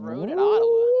on the road at Ottawa.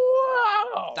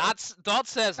 Wow. Dalt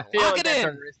says lock it in.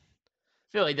 I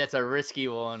feel like that's a risky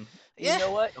one. Yeah. You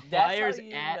know what? The Flyers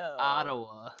at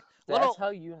Ottawa. That's how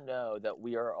you know that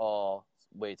we are all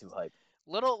way too hyped.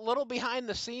 Little behind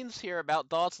the scenes here about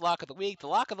Dalt's lock of the week. The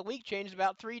lock of the week changed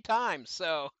about 3 times,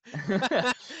 so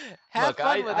have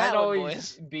fun with that one,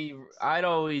 boys. I'd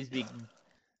always be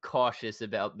cautious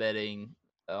about betting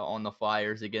on the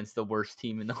Flyers against the worst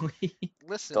team in the league.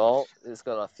 Listen, Dalt is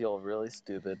gonna feel really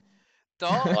stupid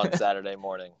on Saturday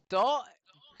morning. Dalt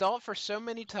for so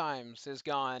many times has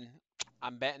gone,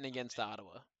 I'm betting against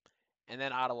Ottawa, and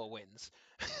then Ottawa wins.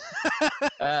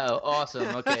 Oh,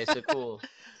 awesome. Okay, so cool.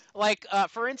 Like,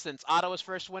 for instance, Ottawa's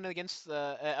first win against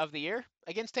of the year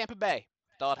against Tampa Bay.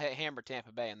 Dalt hammered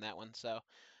Tampa Bay in that one. So,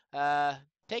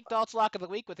 Take Dalt's lock of the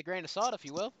week with a grain of salt, if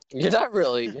you will. You're not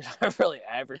really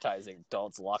advertising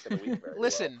Dalt's lock of the week very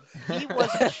Listen, well. he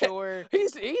wasn't sure.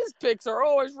 His picks are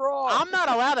always wrong. I'm not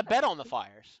allowed to bet on the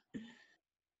Flyers.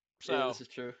 So yeah, this is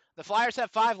true. the Flyers have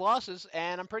 5 losses,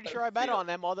 and I'm pretty sure I bet on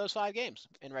them all those 5 games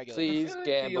in regulation. Please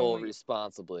gamble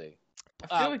responsibly.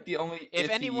 I feel like the only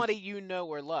if anybody you know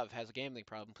or love has a gambling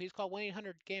problem, please call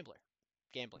 1-800-GAMBLER.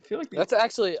 Gambling. I feel like That's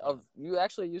actually you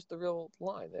actually used the real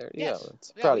line there. Yes. Yeah,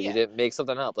 it's proud of you. You didn't make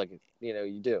something up like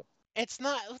you do. It's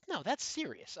not. No, that's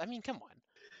serious. I mean, come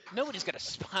on. Nobody's gonna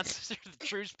sponsor the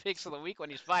Drew's picks of the week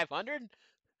when he's 500.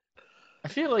 I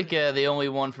feel like the only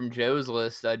one from Joe's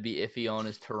list I'd be iffy on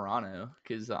is Toronto,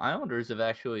 because the Islanders have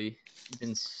actually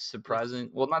been surprising.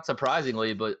 Well, not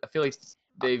surprisingly, but I feel like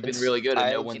they've been really good,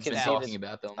 and no one's been talking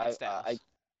about them.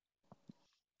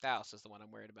 Dallas is the one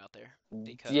I'm worried about there.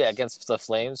 Because... Yeah, against the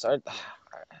Flames.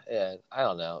 Yeah, I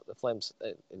don't know. The Flames,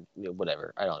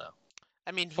 whatever. I don't know.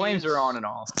 I mean, Flames are on and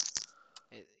off.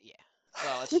 Yeah.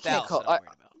 Well, it's Dallas that I'm worried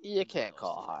about. You can't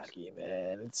call hockey,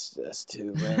 man. It's just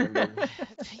too random.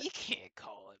 You can't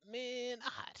call it, man.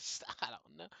 I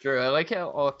don't know. Sure, I like how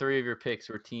all 3 of your picks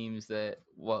were teams that,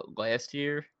 last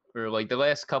year, or like the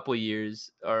last couple of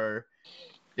years,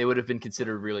 they would have been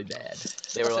considered really bad.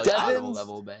 They were like bottom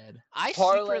level bad.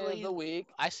 Parlay of the week.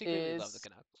 I secretly love the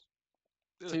Canucks.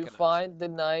 To find the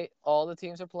night all the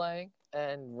teams are playing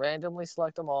and randomly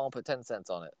select them all and put 10 cents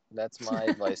on it. That's my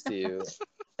advice to you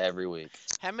every week.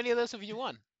 How many of those have you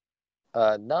won?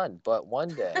 None, but one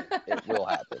day it will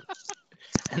happen.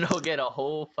 And I'll get a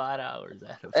whole 5 hours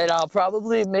out of it. And I'll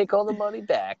probably make all the money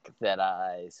back that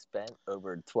I spent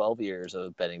over 12 years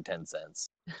of betting 10 cents.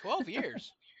 12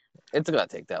 years? It's going to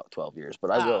take that 12 years,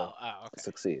 but I will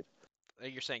succeed.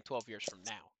 You're saying 12 years from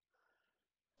now?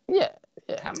 Yeah.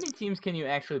 How many teams can you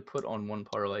actually put on one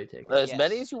parlay ticket? As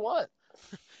many as you want.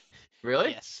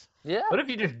 Really? Yes. Yeah. What if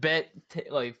you just bet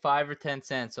like 5 or 10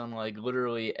 cents on like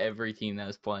literally every team that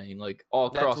was playing, like all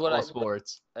across all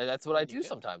sports? And that's what I do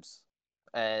sometimes.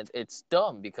 And it's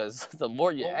dumb because the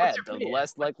more you add, the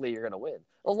less likely you're gonna win.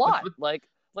 A lot. Like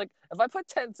if I put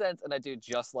 10 cents and I do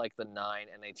just like the 9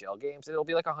 NHL games, it'll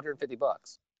be like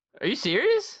 $150. Are you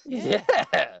serious? Yeah.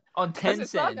 On 10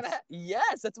 cents?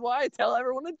 Yes, that's why I tell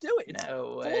everyone to do it.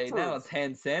 No way. Not on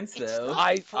 10 cents, though.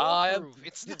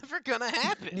 It's never going to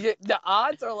happen. The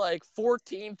odds are like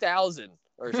 14,000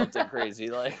 or something crazy.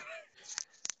 Like,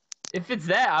 if it's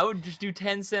that, I would just do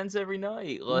 10 cents every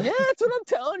night. Like... Yeah, that's what I'm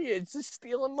telling you. It's just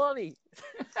stealing money.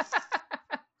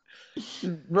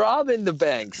 Robbing the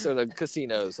banks, or the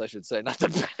casinos, I should say, not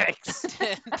the banks.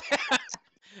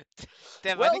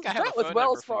 Dev, I think I have a phone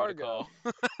Wells number for you to call.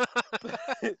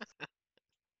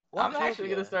 I'm actually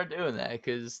going to start doing that,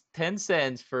 because 10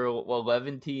 cents for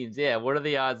 11 teams. Yeah, what are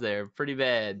the odds there? Pretty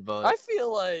bad, but... I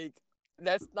feel like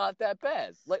that's not that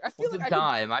bad. Like, I feel like a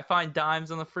dime? I find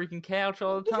dimes on the freaking couch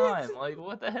all the time. Like,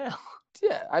 what the hell?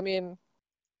 Yeah, I mean,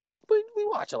 we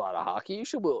watch a lot of hockey. You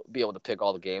should be able to pick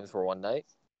all the games for one night.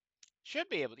 Should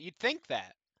be able to. You'd think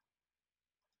that.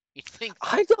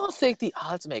 I don't think the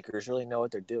odds makers really know what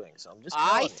they're doing, so I'm just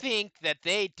I think that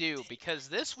they do, because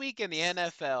this week in the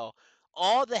NFL,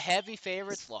 all the heavy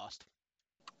favorites lost.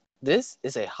 This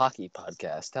is a hockey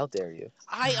podcast. How dare you?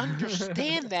 I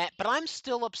understand that, but I'm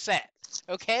still upset.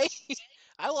 Okay?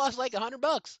 I lost like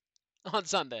 $100 on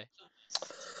Sunday.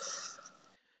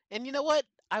 And you know what?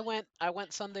 I went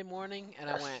Sunday morning and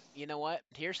I went, you know what?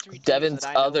 Here's 3 teams Devin's that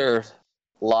I know. Other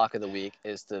lock of the week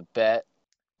is to bet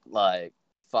like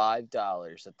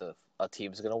 $5 that a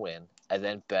team's gonna win, and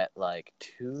then bet like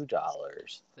 $2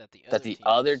 that the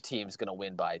other team's gonna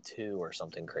win by 2 or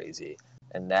something crazy,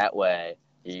 and that way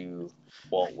you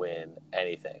won't win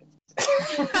anything.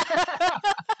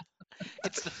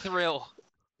 It's the thrill.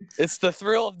 It's the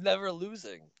thrill of never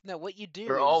losing. No, what you do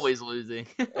We're always losing.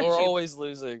 We're always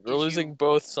losing. We're losing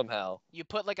both somehow. You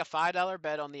put like a $5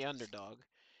 bet on the underdog,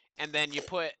 and then you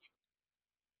put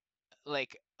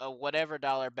like a whatever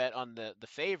dollar bet on the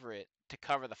favorite to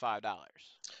cover the $5.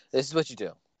 This is what you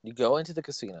do. You go into the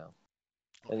casino,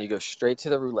 and you go straight to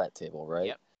the roulette table, right?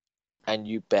 Yep. And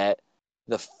you bet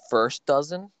the first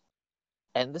dozen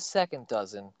and the second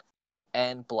dozen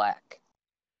and black.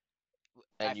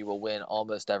 And you will win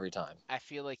almost every time. I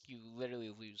feel like you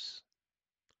literally lose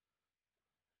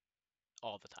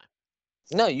all the time.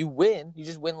 No, you win. You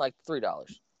just win like $3.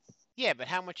 Yeah, but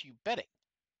how much are you betting?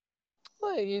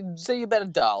 Well, you say you bet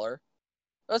 $1.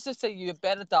 Let's just say you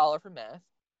bet $1 for math.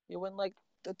 You win like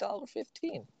 $1.15.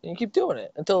 And you keep doing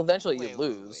it until eventually you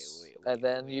lose. And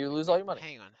then you lose all your money.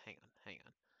 Hang on.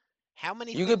 How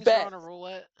many things are on a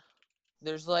roulette?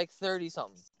 there's like 30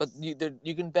 something. But you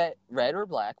can bet red or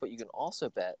black, but you can also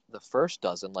bet the first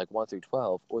dozen, like 1 through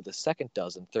 12, or the second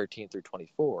dozen, 13 through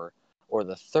 24, or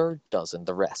the third dozen,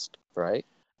 the rest, right?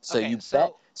 So Okay, you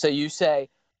bet. So you say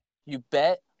you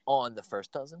bet on the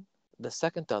first dozen, the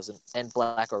second dozen, and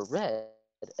black or red,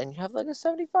 and you have like a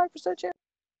 75% chance.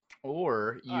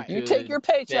 Or you take your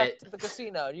paycheck bet, to the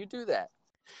casino and you do that.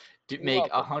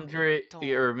 Make 100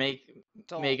 or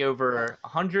make over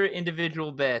 100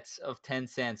 individual bets of 10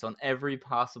 cents on every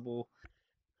possible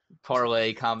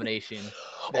parlay combernation.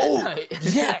 Night.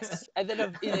 Yes, and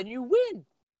then you win.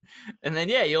 And then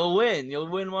you'll win. You'll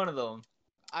win one of them.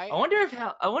 I wonder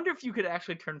if you could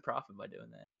actually turn profit by doing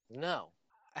that. No,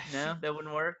 that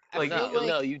wouldn't work.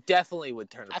 No, you definitely would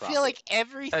turn a profit. I feel like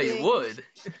everything. Oh, you would.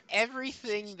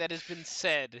 Everything that has been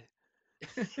said.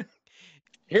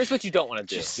 Here's what you don't want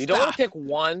to do. You don't want to pick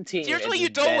one team. Here's what you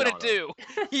don't want to do.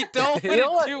 You don't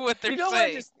want to do what they're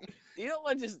saying. You don't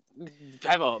want to just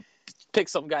pick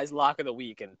some guy's lock of the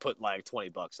week and put like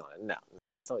 $20 on it. No,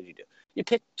 that's not what you do. You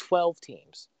pick 12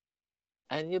 teams,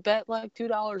 and you bet like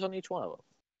 $2 on each one of them.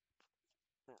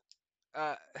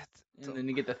 And then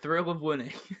you get the thrill of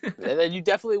winning. And then you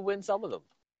definitely win some of them.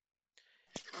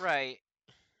 Right,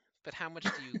 but how much do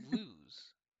you lose?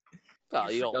 Well,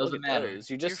 you don't look at those.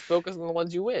 You just focus on the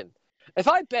ones you win. If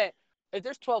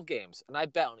there's 12 games and I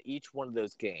bet on each one of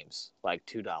those games like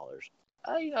 $2,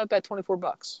 I bet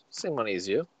 $24. Same money as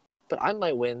you, but I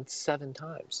might win 7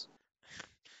 times.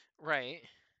 Right.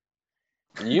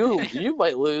 You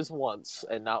might lose once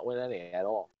and not win any at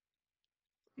all.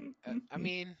 I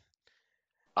mean,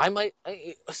 I might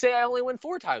say I only win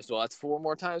 4 times. Well, that's 4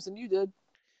 more times than you did.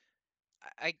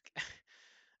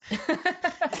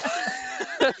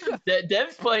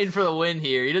 Dev's playing for the win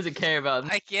here. He doesn't care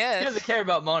about. I guess he doesn't care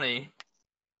about money.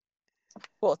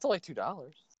 Well, it's only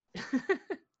 $2.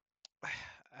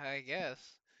 I guess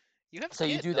you have. So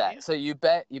you do that. So you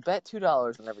bet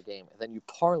 $2 on every game, and then you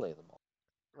parlay them all.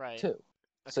 Right. Too. Okay.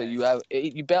 So you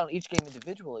bet on each game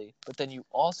individually, but then you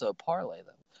also parlay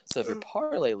them. So if your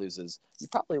parlay loses, you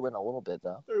probably win a little bit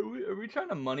though. Are we trying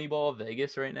to moneyball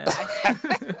Vegas right now?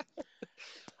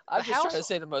 I'm just trying to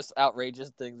say the most outrageous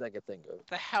things I could think of.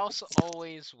 The house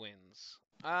always wins.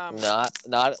 Not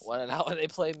when they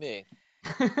play me.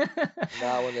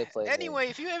 Not when they play anyway, me.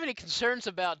 If you have any concerns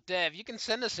about Dev, you can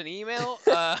send us an email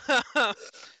to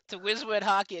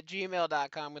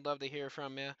wizwedhockey@gmail.com. We'd love to hear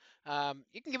from you.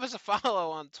 You can give us a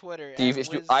follow on Twitter.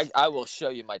 I will show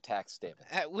you my tax statement.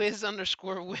 At _wiz_.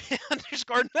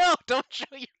 No, don't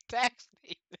show your tax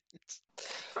statements.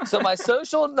 So my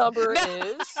social number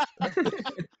is.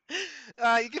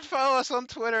 You can follow us on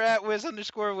Twitter at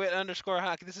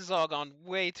 @wiz_wit_hockey. This has all gone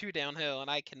way too downhill, and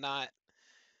I cannot.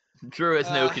 Drew has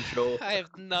no control. I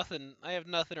have nothing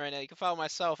right now. You can follow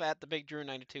myself at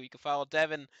 @thebigdrew92. You can follow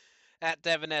Devin at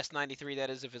DevinS93. That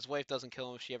is, if his wife doesn't kill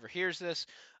him if she ever hears this.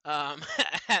 At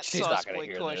She's not gonna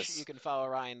hear Kush. this. You can follow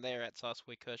Ryan there at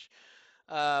SauceBoyKush.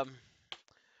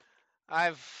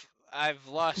 I've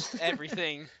lost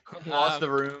everything. Lost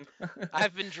the room.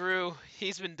 I've been Drew.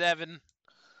 He's been Devin.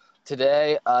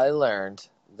 Today I learned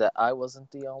that I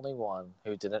wasn't the only one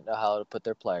who didn't know how to put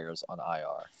their players on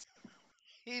IR.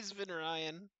 He's been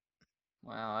Ryan.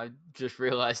 Wow, I just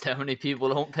realized how many people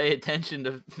don't pay attention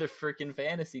to the freaking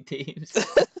fantasy teams.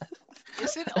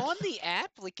 Is it on the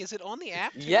app? Is it on the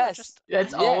app? Too? Yes.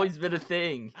 That's always been a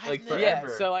thing. Forever. Yeah,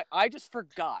 so I just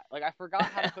forgot. I forgot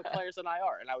how to put players on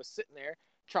IR. And I was sitting there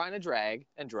trying to drag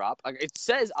and drop. It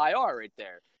says IR right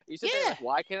there. You sit there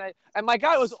why can't I? And my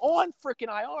guy was on freaking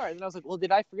IR. And then I was like, well,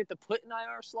 did I forget to put an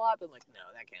IR slot? And no,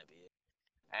 that can't be it.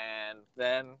 And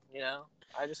then,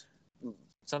 I just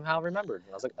somehow remembered.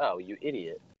 And I was like, oh, you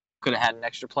idiot. Could have had an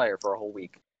extra player for a whole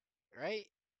week. Right.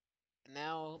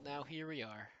 Now here we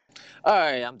are. All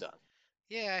right, I'm done.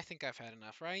 Yeah, I think I've had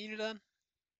enough. Ryan, you done?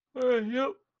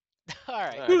 Yep. All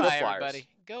right. Go Bye, Flyers. Everybody.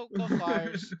 Go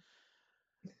Flyers.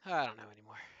 I don't know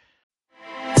anymore.